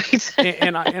 Right.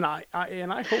 and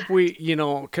I hope we,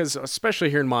 because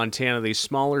especially here in Montana, these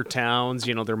smaller towns,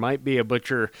 there might be a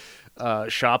butcher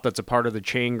shop that's a part of the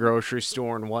chain grocery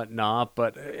store and whatnot.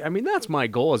 But I mean, that's my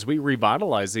goal as we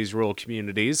revitalize these rural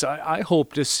communities. I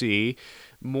hope to see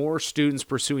more students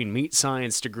pursuing meat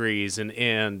science degrees and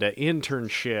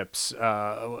internships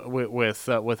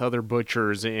with other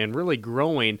butchers, and really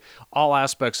growing all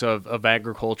aspects of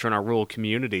agriculture in our rural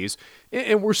communities.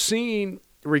 And we're seeing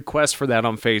requests for that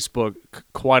on Facebook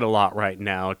quite a lot right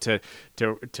now to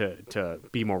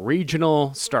be more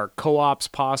regional, start co-ops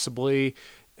possibly.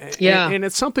 Yeah. And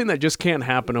it's something that just can't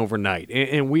happen overnight.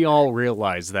 And we all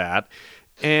realize that.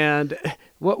 And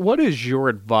what is your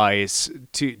advice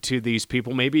to these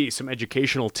people? Maybe some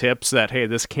educational tips that, hey,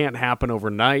 this can't happen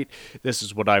overnight. This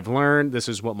is what I've learned. This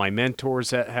is what my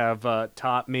mentors have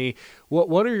taught me.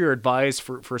 What are your advice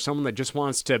for someone that just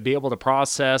wants to be able to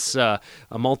process a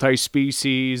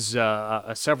multi-species,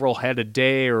 several head a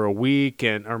day or a week,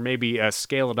 or maybe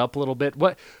scale it up a little bit?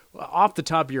 What, off the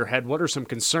top of your head, what are some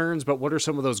concerns, but what are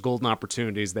some of those golden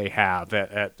opportunities they have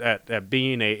at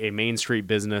being a Main Street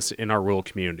business in our rural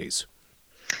communities?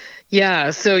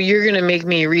 Yeah, so you're going to make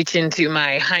me reach into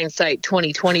my hindsight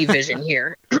 2020 vision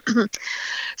here.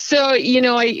 So,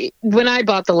 when I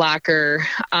bought the locker,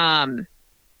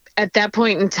 at that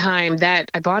point in time, that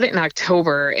I bought it in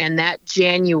October, and that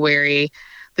January,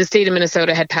 the state of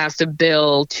Minnesota had passed a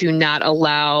bill to not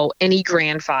allow any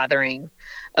grandfathering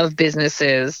of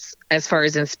businesses as far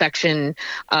as inspection,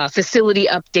 facility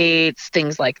updates,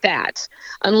 things like that,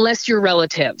 unless you're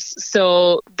relatives.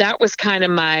 So that was kind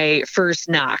of my first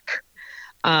knock.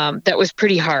 That was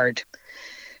pretty hard.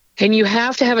 And you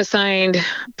have to have a signed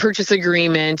purchase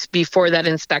agreement before that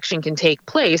inspection can take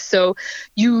place. So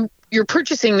you're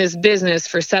purchasing this business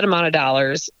for a set amount of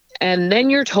dollars, and then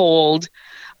you're told,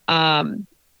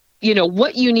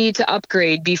 what you need to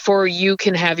upgrade before you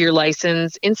can have your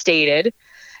license instated,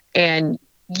 and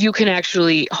you can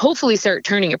actually hopefully start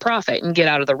turning a profit and get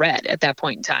out of the red at that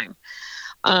point in time.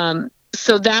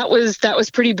 So that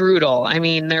was pretty brutal. I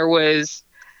mean, there was,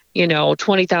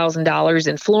 $20,000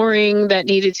 in flooring that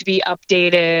needed to be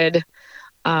updated.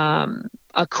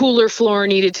 A cooler floor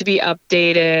needed to be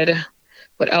updated.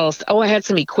 What else? Oh, I had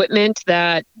some equipment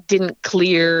that didn't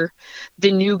clear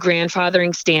the new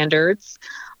grandfathering standards.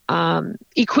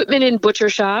 Equipment in butcher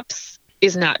shops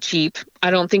is not cheap.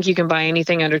 I don't think you can buy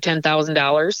anything under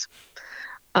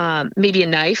 $10,000. Maybe a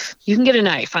knife. You can get a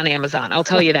knife on Amazon. I'll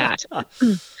tell you that.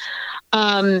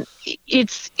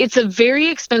 It's a very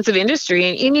expensive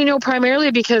industry, and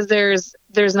primarily because there's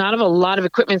not a lot of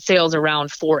equipment sales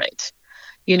around for it.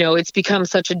 It's become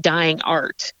such a dying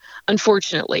art,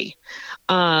 unfortunately.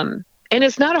 And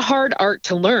it's not a hard art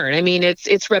to learn. I mean,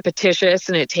 it's repetitious,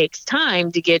 and it takes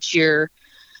time to get your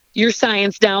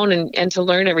science down and to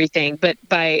learn everything, but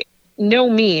by no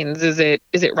means is it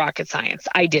rocket science.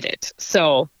 I did it.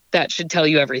 So that should tell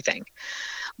you everything.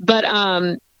 But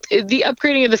the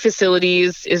upgrading of the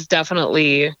facilities is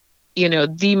definitely,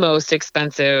 the most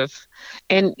expensive.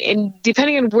 And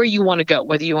depending on where you want to go,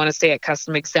 whether you want to stay at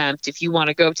custom exempt, if you want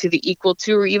to go to the equal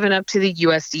to or even up to the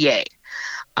USDA,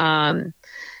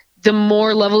 the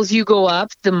more levels you go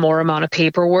up, the more amount of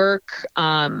paperwork.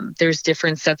 There's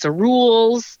different sets of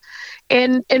rules,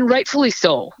 and rightfully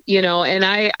so, and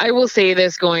I will say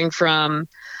this, going from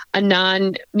a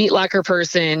non-meat locker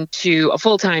person to a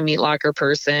full-time meat locker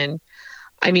person.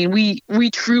 I mean, we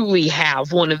truly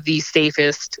have one of the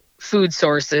safest food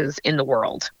sources in the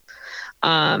world.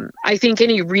 I think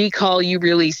any recall you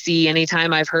really see,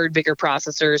 anytime I've heard bigger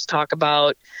processors talk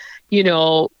about,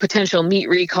 potential meat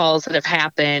recalls that have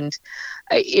happened,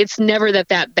 it's never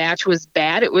that batch was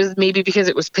bad. It was maybe because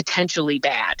it was potentially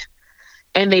bad,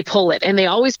 and they pull it, and they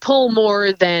always pull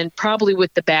more than probably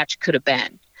what the batch could have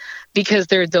been, because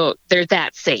they're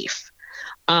that safe.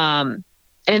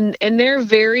 And they're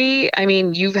very, I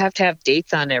mean, you have to have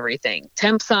dates on everything.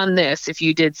 Temps on this, if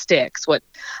you did sticks,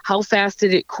 how fast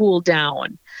did it cool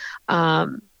down?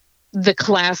 The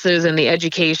classes and the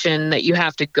education that you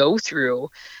have to go through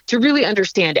to really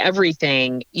understand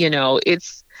everything,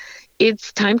 it's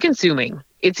time consuming.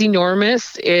 It's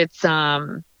enormous. It's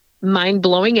mind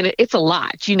blowing, and it's a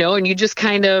lot, and you just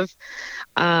kind of,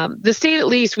 the state, at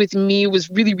least with me, was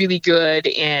really, really good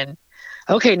in,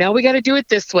 okay, now we got to do it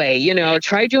this way,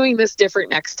 try doing this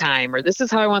different next time, or this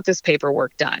is how I want this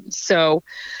paperwork done. So,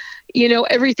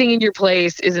 everything in your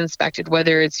place is inspected,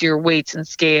 whether it's your weights and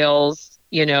scales,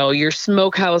 your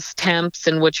smokehouse temps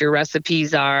and what your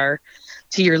recipes are,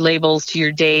 to your labels, to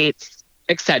your dates,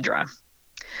 etc.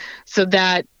 So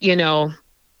that,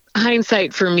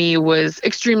 hindsight for me was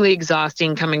extremely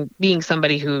exhausting, being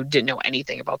somebody who didn't know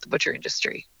anything about the butcher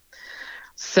industry.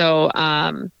 So,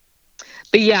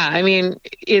 but yeah, I mean,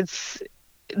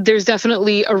 there's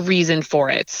definitely a reason for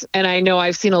it. And I know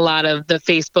I've seen a lot of the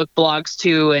Facebook blogs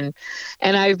too, and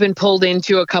I've been pulled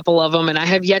into a couple of them, and I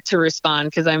have yet to respond,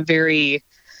 because I'm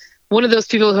one of those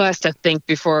people who has to think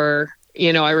before,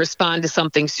 I respond to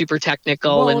something super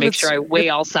technical, and make sure I weigh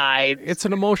all sides. It's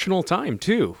an emotional time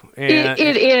too. And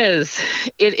it is.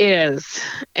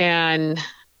 And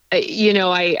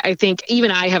I think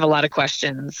even I have a lot of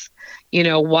questions.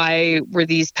 Why were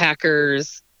these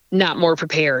packers not more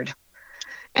prepared?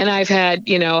 And I've had,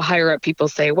 higher up people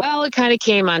say, well, it kind of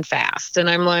came on fast. And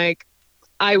I'm like,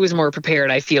 I was more prepared,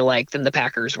 I feel like, than the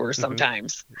Packers were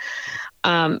sometimes.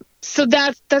 So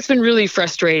that's been really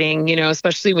frustrating,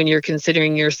 especially when you're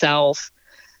considering yourself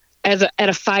at a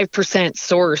 5%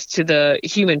 source to the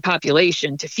human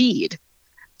population to feed,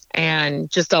 and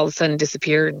just all of a sudden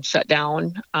disappeared and shut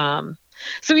down.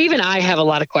 So even I have a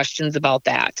lot of questions about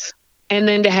that. And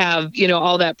then to have,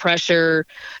 all that pressure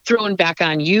thrown back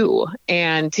on you,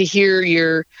 and to hear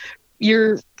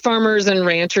your farmers and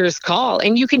ranchers call,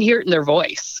 and you can hear it in their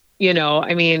voice. They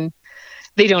don't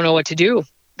know what to do.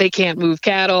 They can't move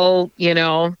cattle.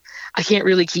 I can't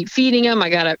really keep feeding them. I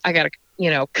gotta,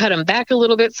 cut them back a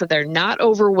little bit so they're not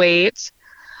overweight.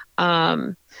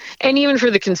 And even for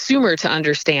the consumer to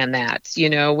understand that,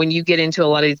 when you get into a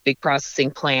lot of these big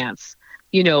processing plants,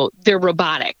 they're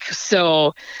robotic.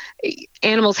 So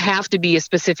animals have to be a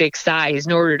specific size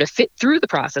in order to fit through the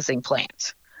processing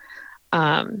plant.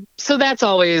 So that's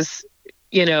always,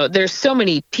 there's so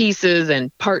many pieces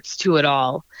and parts to it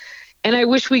all. And I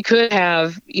wish we could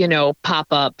have,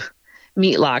 pop-up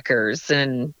meat lockers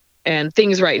and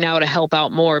things right now to help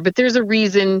out more. But there's a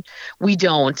reason we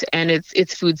don't, and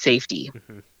it's food safety.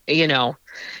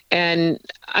 And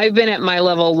I've been at my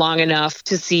level long enough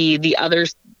to see the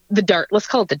others, let's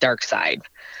call it the dark side,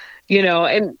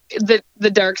 and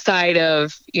the dark side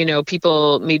of,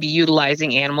 people maybe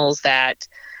utilizing animals that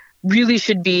really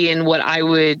should be in what I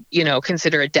would,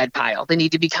 consider a dead pile. They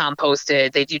need to be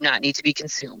composted. They do not need to be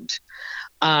consumed.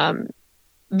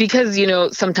 Because,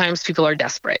 sometimes people are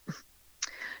desperate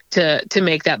to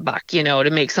make that buck, to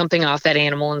make something off that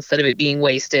animal instead of it being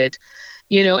wasted,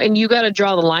 and you got to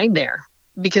draw the line there,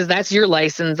 because that's your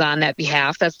license on that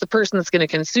behalf. That's the person that's going to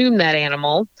consume that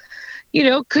animal,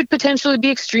 could potentially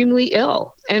be extremely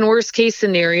ill, and worst case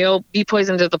scenario, be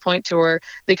poisoned to the point to where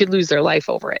they could lose their life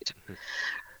over it.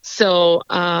 So,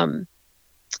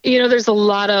 there's a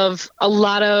lot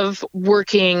of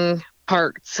working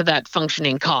parts to that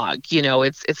functioning cog.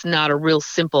 It's not a real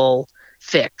simple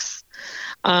fix.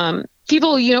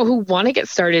 People, who want to get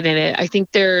started in it, I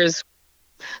think there's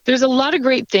a lot of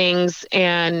great things.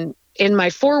 And in my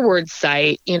forward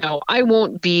site, I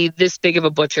won't be this big of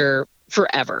a butcher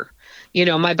forever.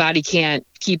 My body can't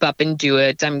keep up and do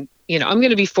it. I'm going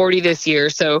to be 40 this year.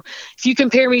 So if you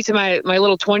compare me to my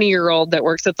little 20-year-old that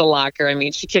works at the locker,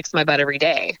 she kicks my butt every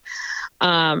day.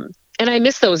 And I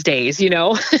miss those days,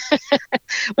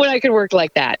 when I could work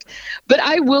like that. But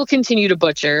I will continue to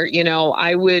butcher.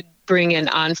 I would bring an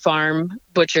on-farm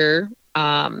butcher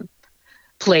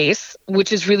place,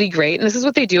 which is really great. And this is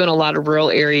what they do in a lot of rural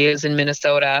areas in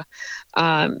Minnesota.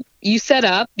 You set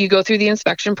up, you go through the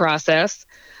inspection process.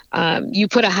 You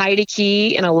put a hide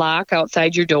key and a lock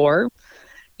outside your door.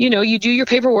 You do your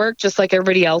paperwork just like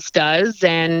everybody else does,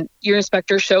 and your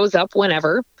inspector shows up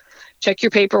whenever. Check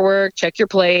your paperwork, check your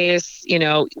place,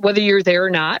 whether you're there or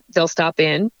not, they'll stop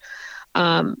in.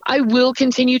 I will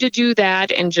continue to do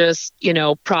that and just,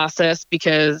 process,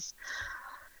 because,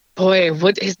 boy,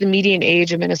 what is the median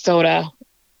age of Minnesota?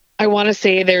 I want to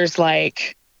say there's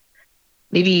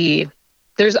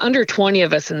there's under 20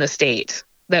 of us in the state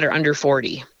that are under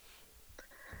 40.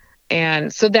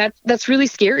 And so that's really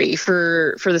scary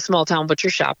for the small town butcher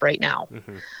shop right now.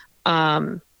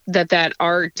 That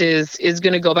art is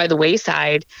going to go by the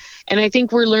wayside. And I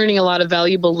think we're learning a lot of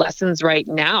valuable lessons right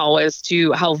now as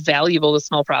to how valuable the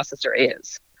small processor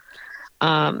is.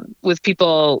 With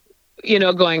people,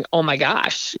 going, oh my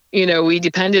gosh, we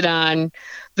depended on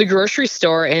the grocery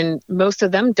store, and most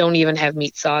of them don't even have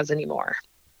meat saws anymore.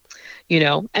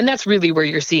 And that's really where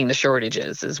you're seeing the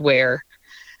shortages, is where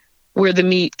the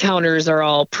meat counters are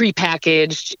all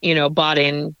prepackaged, bought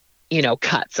in,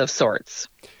 cuts of sorts.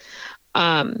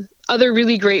 Other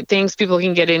really great things people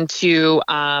can get into,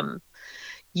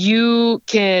 you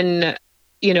can,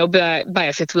 buy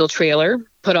a fifth wheel trailer,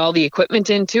 put all the equipment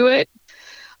into it,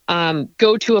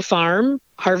 go to a farm,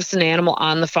 harvest an animal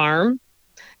on the farm.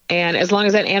 And as long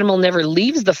as that animal never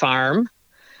leaves the farm,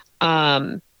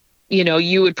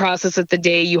 you would process it the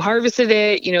day you harvested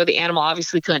it. The animal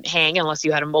obviously couldn't hang unless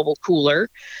you had a mobile cooler.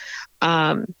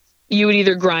 You would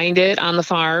either grind it on the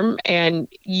farm, and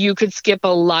you could skip a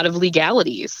lot of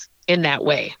legalities in that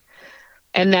way.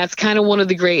 And that's kind of one of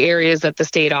the gray areas that the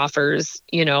state offers,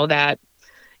 that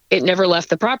it never left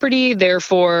the property.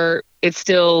 Therefore, it's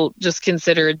still just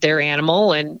considered their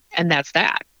animal, and that's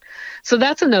that. So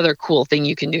that's another cool thing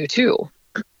you can do too.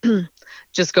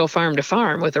 Just go farm to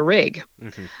farm with a rig.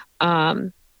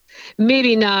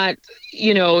 maybe not,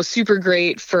 super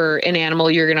great for an animal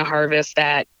you're going to harvest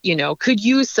that, could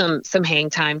use some hang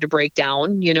time to break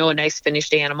down, a nice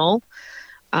finished animal.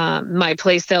 My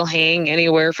place, they'll hang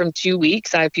anywhere from 2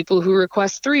 weeks. I have people who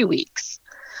request 3 weeks,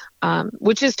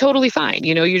 which is totally fine.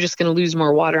 You're just going to lose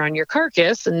more water on your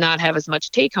carcass and not have as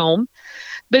much take home,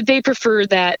 but they prefer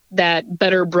that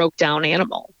better broke down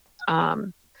animal.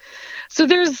 So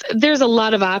there's a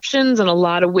lot of options and a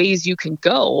lot of ways you can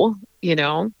go,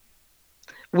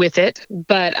 with it.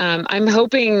 But I'm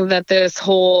hoping that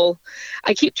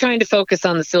I keep trying to focus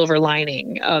on the silver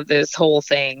lining of this whole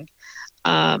thing,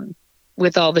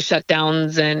 with all the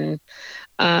shutdowns and,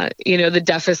 the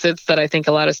deficits that I think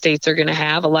a lot of states are going to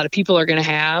have, a lot of people are going to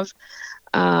have,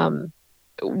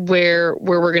 where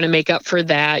we're going to make up for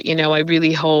that. I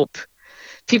really hope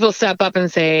people step up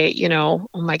and say, oh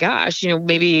my gosh,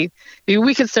 maybe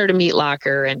we could start a meat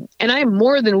locker. And I'm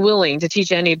more than willing to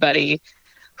teach anybody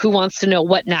who wants to know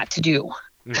what not to do.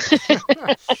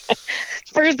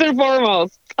 First and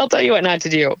foremost, I'll tell you what not to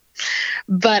do.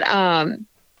 But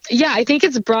yeah, I think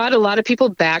it's brought a lot of people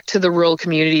back to the rural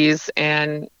communities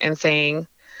and saying,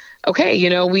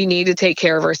 okay, we need to take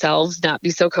care of ourselves, not be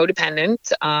so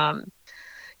codependent.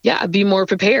 Be more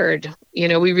prepared.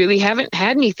 We really haven't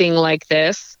had anything like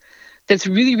this that's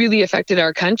really, really affected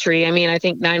our country. I mean, I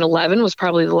think 9/11 was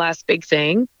probably the last big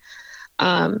thing.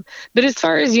 But as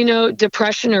far as,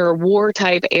 depression or war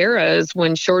type eras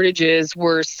when shortages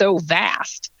were so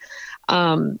vast,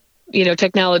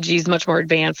 technology is much more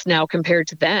advanced now compared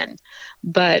to then.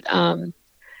 But,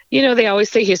 they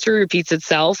always say history repeats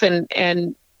itself,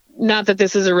 and not that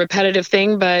this is a repetitive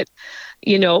thing, but,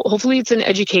 hopefully it's an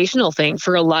educational thing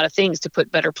for a lot of things to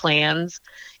put better plans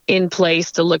in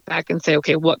place to look back and say,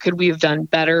 okay, what could we have done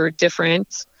better,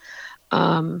 different?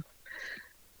 So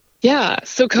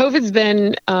COVID's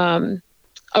been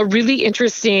a really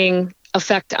interesting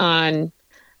effect on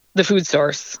the food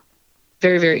source.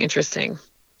 Very, very interesting.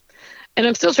 And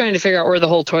I'm still trying to figure out where the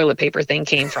whole toilet paper thing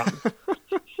came from.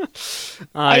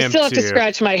 I still have to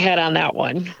scratch my head on that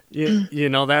one.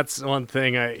 That's one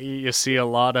thing you see a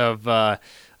lot of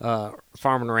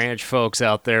farm and ranch folks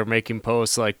out there making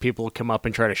posts, like people come up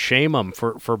and try to shame them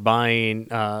for buying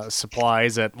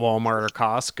supplies at Walmart or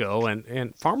Costco,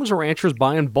 and farmers and ranchers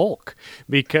buy in bulk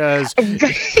because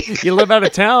you live out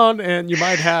of town and you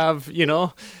might have,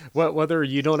 whether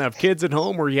you don't have kids at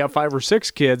home or you have 5 or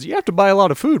 6 kids, you have to buy a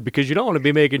lot of food because you don't want to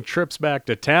be making trips back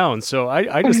to town. So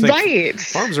I just think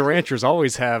farms and ranchers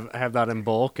always have that in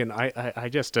bulk, and I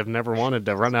just have never wanted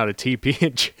to run out of TP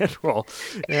in general.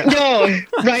 Yeah. No,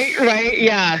 right,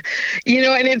 yeah.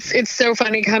 And it's so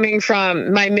funny coming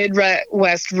from my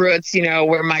Midwest roots,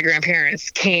 where my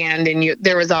grandparents canned, and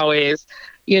there was always,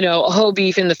 whole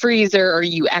beef in the freezer, or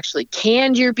you actually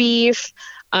canned your beef.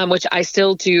 Which I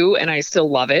still do, and I still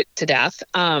love it to death.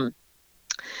 And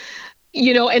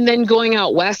then going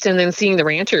out west and then seeing the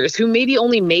ranchers who maybe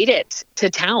only made it to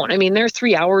town. I mean, they're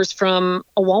 3 hours from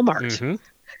a Walmart. Mm-hmm.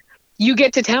 You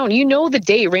get to town, the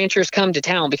day ranchers come to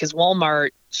town because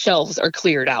Walmart shelves are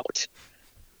cleared out.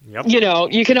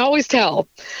 Yep. You can always tell.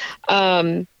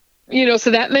 So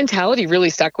that mentality really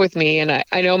stuck with me. And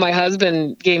I know my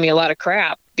husband gave me a lot of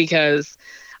crap because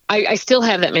I still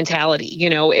have that mentality.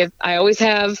 If I always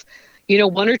have,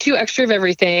 1 or 2 extra of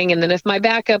everything. And then if my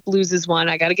backup loses one,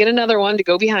 I got to get another one to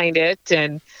go behind it.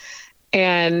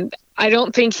 And I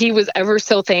don't think he was ever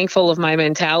so thankful of my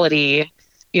mentality,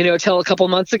 till a couple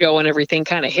months ago when everything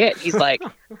kind of hit. He's like,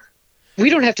 we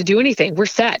don't have to do anything. We're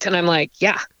set. And I'm like,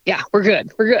 yeah, we're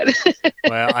good. We're good.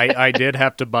 Well, I did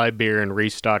have to buy beer and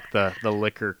restock the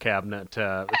liquor cabinet.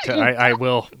 I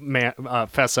will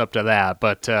fess up to that,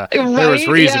 but there was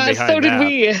reason behind that. So did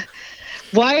we.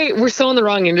 Why? We're so in the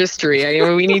wrong industry.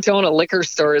 We need to own a liquor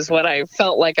store is what I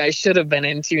felt like I should have been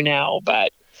into now.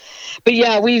 But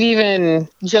yeah, we've even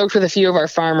joked with a few of our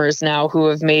farmers now who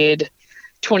have made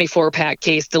 24-pack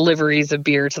case deliveries of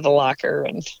beer to the locker.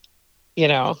 And,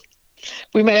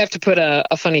 we might have to put a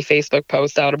funny Facebook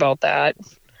post out about that.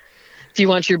 If you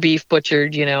want your beef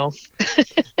butchered,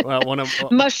 Well,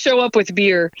 must show up with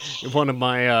beer. One of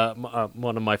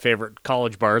my favorite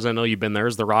college bars, I know you've been there,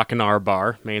 is the Rockin' R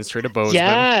Bar, Main Street of Bozeman.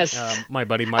 Yes. My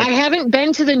buddy Mike. I haven't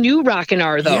been to the new Rockin'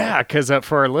 R, though. Yeah, because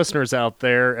for our listeners out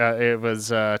there, it was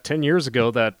 10 years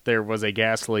ago that there was a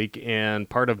gas leak and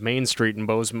part of Main Street in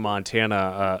Bozeman,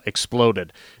 Montana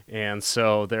exploded. And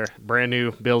so they're brand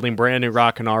new building, brand new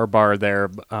Rockin' R Bar there.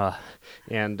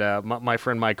 And my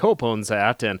friend Mike Hope owns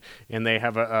that, and they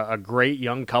have a great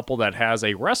young couple that has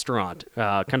a restaurant,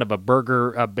 kind of a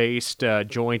burger-based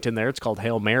joint in there. It's called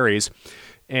Hail Mary's,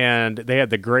 and they had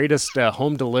the greatest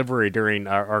home delivery during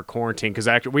our quarantine, because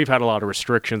actually we've had a lot of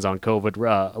restrictions on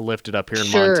COVID lifted up here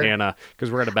in Montana, because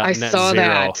we're at about net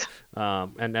zero.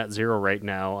 And net zero right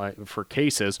now for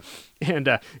cases.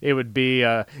 And it would be,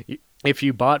 if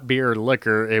you bought beer or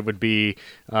liquor, it would be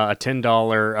a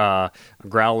 $10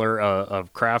 growler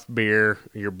of craft beer,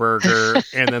 your burger,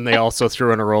 and then they also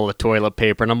threw in a roll of toilet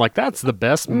paper. And I'm like, that's the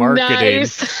best marketing.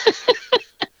 Nice.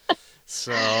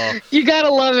 So you gotta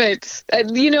love it.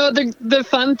 The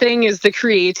fun thing is the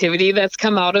creativity that's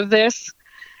come out of this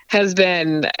has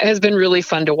been really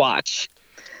fun to watch.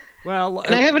 Well,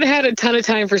 and I haven't had a ton of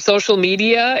time for social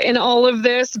media in all of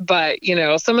this, but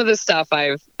some of the stuff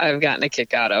I've gotten a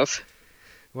kick out of.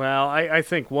 Well, I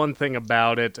think one thing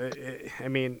about it, I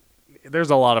mean,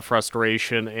 there's a lot of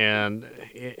frustration and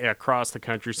across the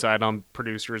countryside on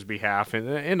producers' behalf,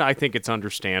 and I think it's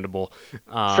understandable.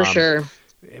 For sure.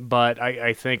 But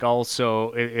I think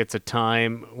also it's a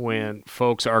time when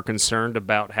folks are concerned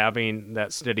about having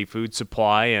that steady food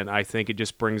supply, and I think it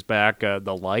just brings back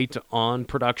the light on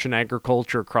production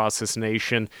agriculture across this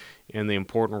nation and the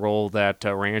important role that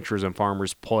ranchers and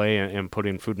farmers play in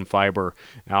putting food and fiber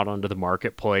out onto the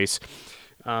marketplace.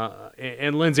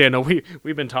 And Lindsay, I know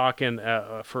we've been talking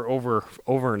for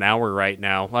over an hour right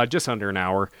now, just under an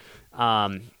hour.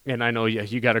 And I know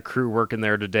you got a crew working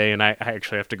there today, and I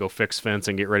actually have to go fix fence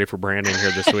and get ready for branding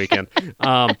here this weekend.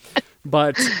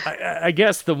 But I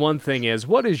guess the one thing is,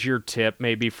 what is your tip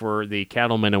maybe for the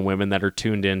cattlemen and women that are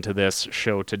tuned into this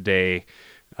show today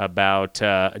about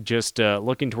just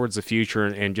looking towards the future,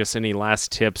 and just any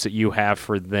last tips that you have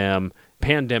for them,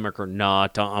 pandemic or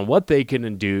not, on what they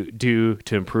can do to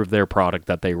improve their product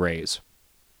that they raise?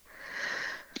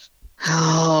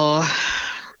 Oh,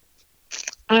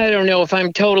 I don't know if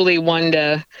I'm totally one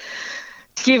to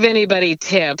give anybody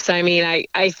tips. I mean,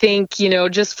 I think,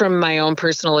 just from my own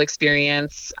personal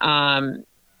experience,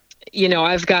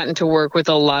 I've gotten to work with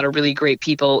a lot of really great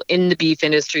people in the beef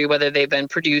industry, whether they've been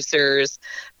producers,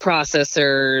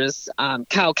 processors,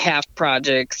 cow-calf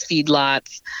projects,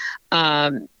 feedlots.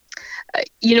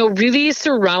 Really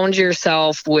surround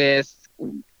yourself with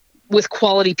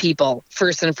quality people,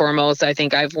 first and foremost. I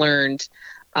think I've learned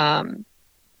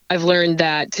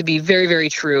that to be very, very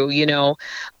true.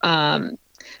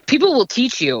 People will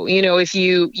teach you, if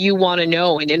you want to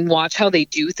know and watch how they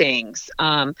do things.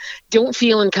 Don't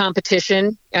feel in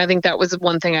competition. I think that was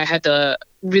one thing I had to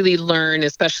really learn,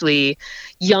 especially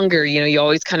younger. You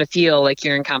always kind of feel like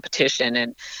you're in competition,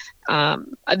 and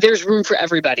there's room for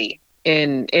everybody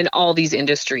in all these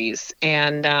industries.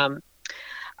 And,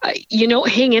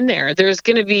 hang in there. There's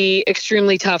going to be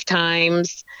extremely tough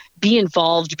times. Be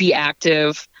involved, be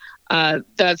active.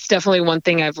 That's definitely one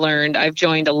thing I've learned. I've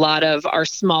joined a lot of our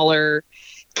smaller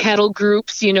cattle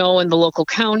groups, in the local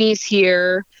counties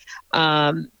here,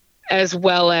 as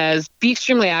well as be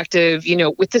extremely active,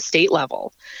 with the state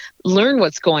level. Learn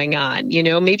what's going on.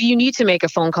 Maybe you need to make a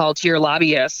phone call to your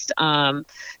lobbyist, to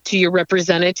your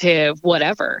representative,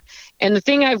 whatever. And the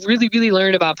thing I've really, really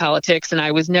learned about politics, and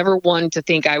I was never one to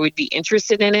think I would be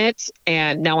interested in it,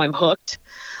 and now I'm hooked,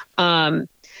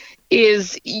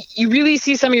 is you really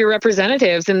see some of your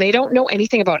representatives and they don't know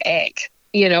anything about ag,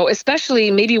 especially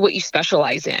maybe what you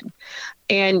specialize in.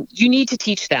 And you need to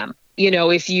teach them,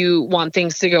 if you want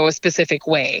things to go a specific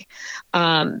way.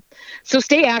 So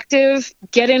stay active,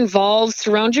 get involved,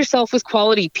 surround yourself with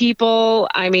quality people.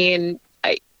 I mean,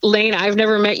 Lane, I've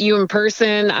never met you in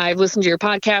person. I've listened to your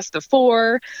podcast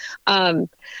before,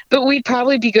 but we'd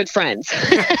probably be good friends.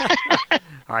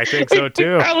 I think so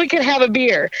too. We probably could have a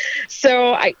beer.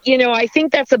 So I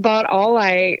think that's about all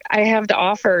I have to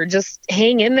offer. Just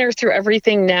hang in there through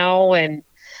everything now, and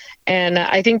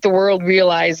I think the world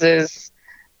realizes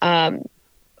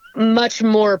much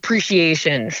more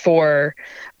appreciation for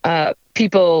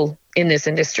people in this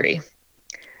industry,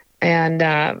 and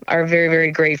are very,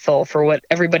 very grateful for what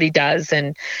everybody does.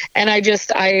 And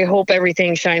I hope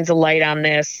everything shines a light on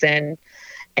this, and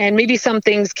maybe some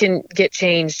things can get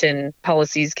changed and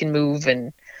policies can move.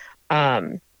 And,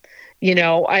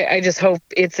 I just hope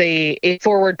it's a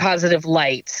forward positive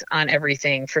light on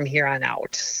everything from here on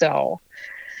out. So,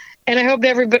 and I hope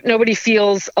nobody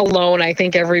feels alone. I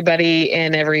think everybody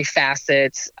in every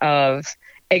facet of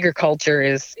agriculture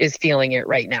is feeling it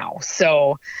right now.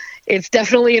 So it's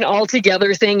definitely an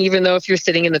all-together thing, even though if you're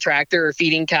sitting in the tractor or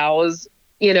feeding cows,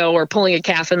 or pulling a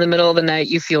calf in the middle of the night,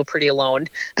 you feel pretty alone.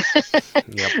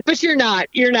 Yep. But you're not.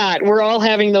 We're all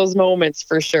having those moments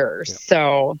for sure.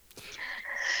 Yep.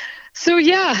 So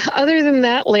yeah, other than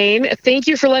that, Lane, thank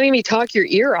you for letting me talk your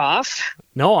ear off.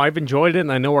 No, I've enjoyed it,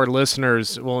 and I know our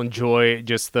listeners will enjoy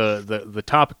just the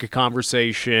topic of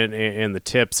conversation and the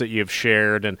tips that you've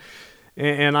shared.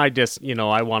 And I just,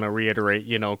 I want to reiterate,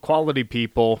 quality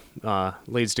people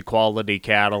leads to quality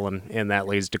cattle, and that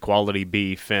leads to quality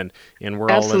beef, and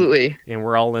we're Absolutely.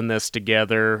 we're all in this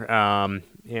together.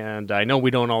 And I know we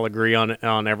don't all agree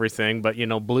on everything, but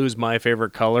blue's my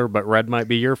favorite color, but red might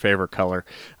be your favorite color.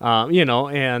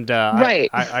 Right.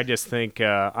 I just think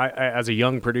I as a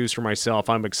young producer myself,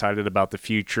 I'm excited about the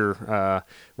future.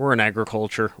 We're in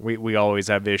agriculture. We always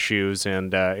have issues,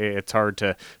 and it's hard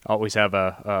to always have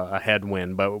a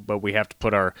headwind, but we have to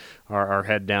put our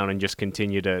head down and just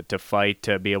continue to fight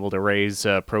to be able to raise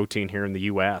protein here in the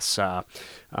U.S.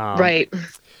 Right.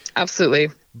 Absolutely.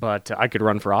 But I could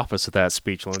run for office with that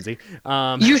speech, Lindsay.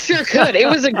 You sure could. It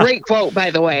was a great quote,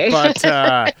 by the way. But,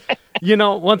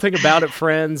 one thing about it,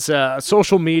 friends,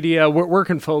 social media, where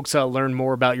can folks learn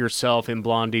more about yourself in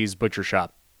Blondie's Butcher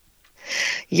Shop?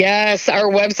 Yes,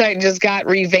 our website just got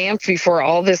revamped before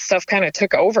all this stuff kind of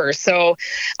took over. So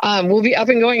we'll be up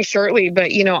and going shortly.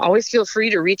 But, always feel free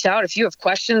to reach out if you have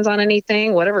questions on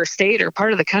anything, whatever state or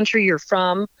part of the country you're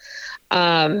from.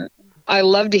 I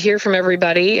love to hear from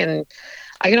everybody, and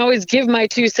I can always give my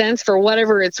 2 cents for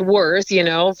whatever it's worth,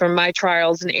 from my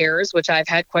trials and errors, which I've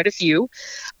had quite a few.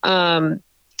 But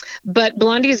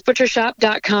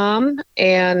blondiesbutchershop.com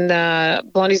and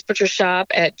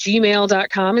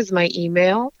blondiesbutchershop@gmail.com is my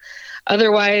email.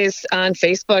 Otherwise, on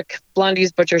Facebook,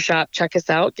 Blondie's Butcher Shop, check us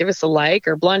out. Give us a like,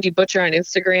 or Blondie Butcher on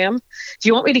Instagram. Do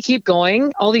you want me to keep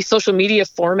going? All these social media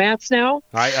formats now?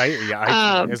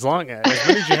 As many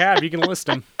as you have, you can list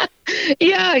them.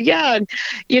 Yeah.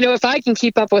 If I can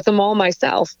keep up with them all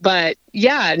myself. But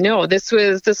yeah, no, this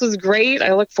was great.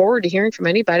 I look forward to hearing from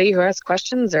anybody who has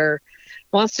questions or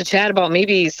wants to chat about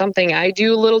maybe something I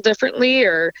do a little differently,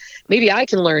 or maybe I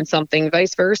can learn something,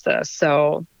 vice versa.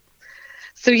 So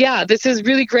yeah, this is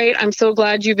really great. I'm so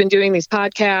glad you've been doing these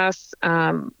podcasts.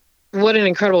 What an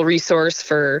incredible resource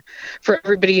for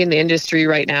everybody in the industry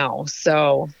right now.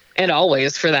 So, and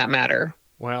always for that matter.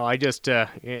 Well, I just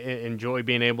enjoy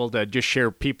being able to just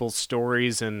share people's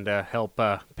stories and help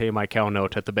pay my cow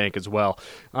note at the bank as well.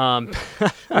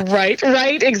 Right,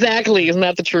 exactly. Isn't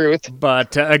that the truth?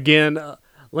 But again,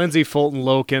 Lindsay Fulton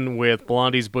Loken with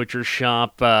Blondie's Butcher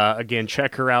Shop. Again,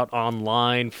 check her out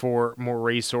online for more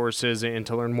resources and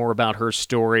to learn more about her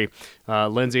story.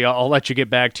 Lindsay, I'll let you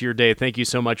get back to your day. Thank you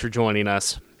so much for joining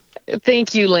us.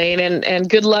 Thank you, Lane, and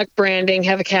good luck branding.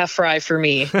 Have a calf fry for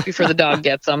me before the dog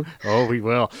gets them. Oh, we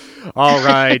will. All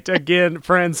right. Again,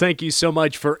 friends, thank you so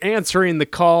much for answering the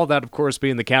call. That, of course,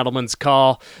 being the Cattleman's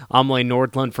Call. I'm Lane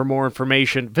Nordlund. For more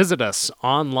information, visit us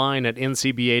online at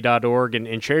ncba.org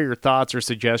and share your thoughts or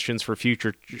suggestions for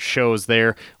future shows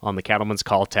there on the Cattleman's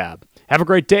Call tab. Have a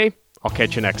great day. I'll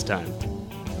catch you next time.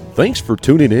 Thanks for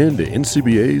tuning in to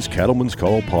NCBA's Cattleman's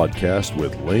Call podcast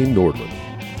with Lane Nordlund.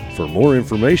 For more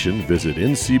information, visit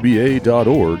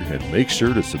ncba.org and make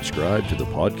sure to subscribe to the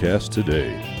podcast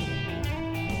today.